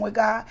you've been with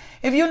God.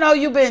 If you know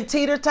you've been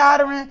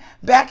teeter-tottering,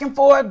 back and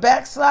forth,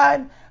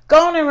 backsliding,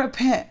 go on and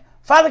repent.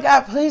 Father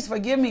God, please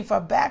forgive me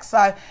for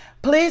backslide.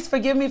 Please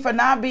forgive me for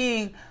not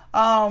being,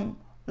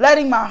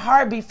 letting my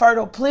heart be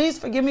fertile. Please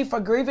forgive me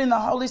for grieving the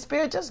Holy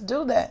Spirit. Just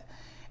do that.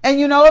 And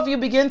you know, if you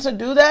begin to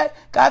do that,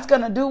 God's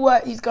going to do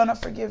what? He's going to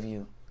forgive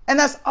you. And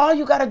that's all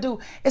you got to do.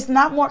 It's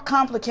not more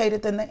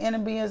complicated than the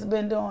enemy has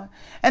been doing.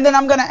 And then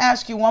I'm going to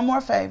ask you one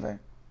more favor.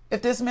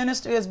 If this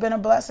ministry has been a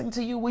blessing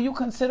to you, will you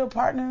consider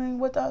partnering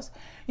with us?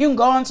 You can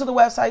go onto the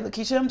website,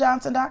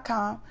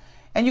 LakeishaMJohnson.com,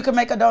 and you can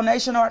make a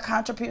donation or a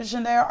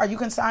contribution there, or you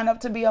can sign up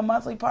to be a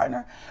monthly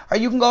partner, or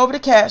you can go over to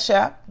Cash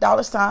App,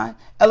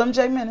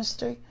 $LMJ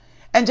Ministry,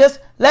 and just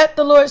let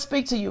the Lord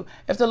speak to you.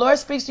 If the Lord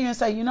speaks to you and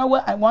say, you know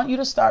what, I want you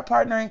to start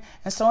partnering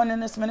and sowing in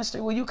this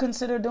ministry, will you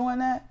consider doing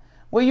that?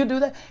 Will you do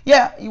that?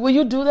 Yeah. Will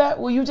you do that?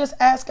 Will you just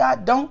ask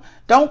God? Don't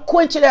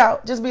quench it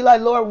out. Just be like,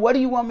 Lord, what do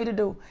you want me to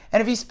do?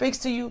 And if he speaks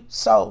to you,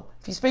 sow.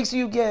 If he speaks to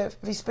you, give.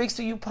 If he speaks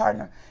to you,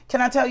 partner.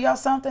 Can I tell y'all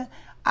something?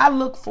 I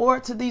look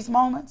forward to these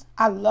moments.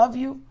 I love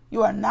you.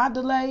 You are not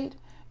delayed.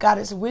 God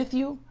is with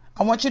you.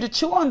 I want you to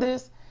chew on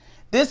this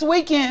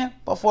weekend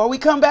before we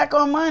come back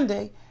on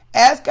Monday.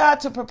 Ask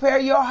God to prepare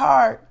your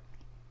heart.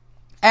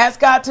 Ask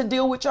God to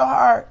deal with your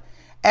heart.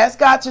 Ask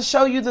God to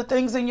show you the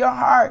things in your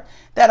heart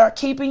that are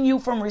keeping you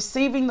from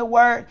receiving the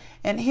word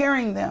and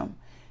hearing them.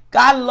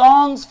 God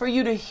longs for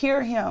you to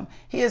hear him.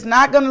 He is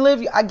not going to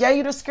leave you. I gave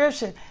you the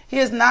scripture. He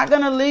is not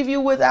going to leave you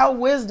without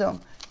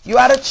wisdom. You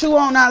ought to chew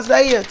on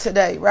Isaiah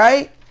today,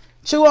 right?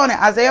 Chew on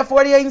it. Isaiah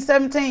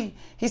 48:17.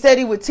 He said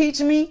he would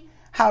teach me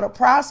how to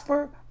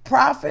prosper,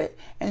 profit,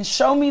 and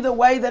show me the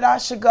way that I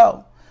should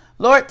go.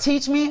 Lord,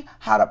 teach me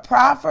how to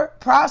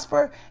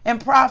prosper and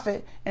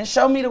profit and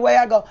show me the way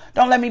I go.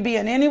 Don't let me be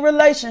in any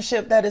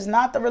relationship that is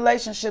not the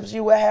relationships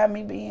you would have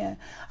me be in.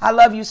 I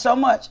love you so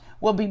much.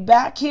 We'll be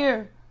back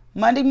here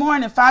Monday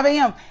morning, 5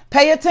 a.m.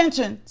 Pay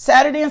attention.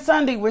 Saturday and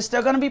Sunday, we're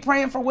still going to be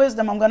praying for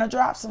wisdom. I'm going to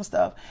drop some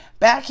stuff.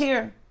 Back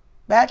here,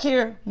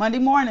 Monday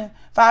morning,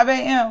 5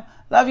 a.m.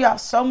 Love y'all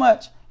so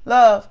much.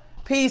 Love,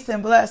 peace,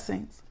 and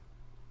blessings.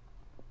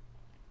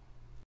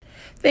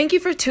 Thank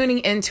you for tuning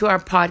into our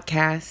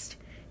podcast.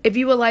 If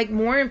you would like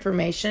more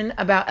information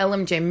about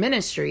LMJ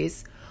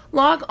Ministries,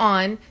 log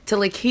on to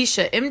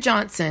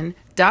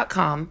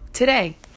LakeishaMJohnson.com today.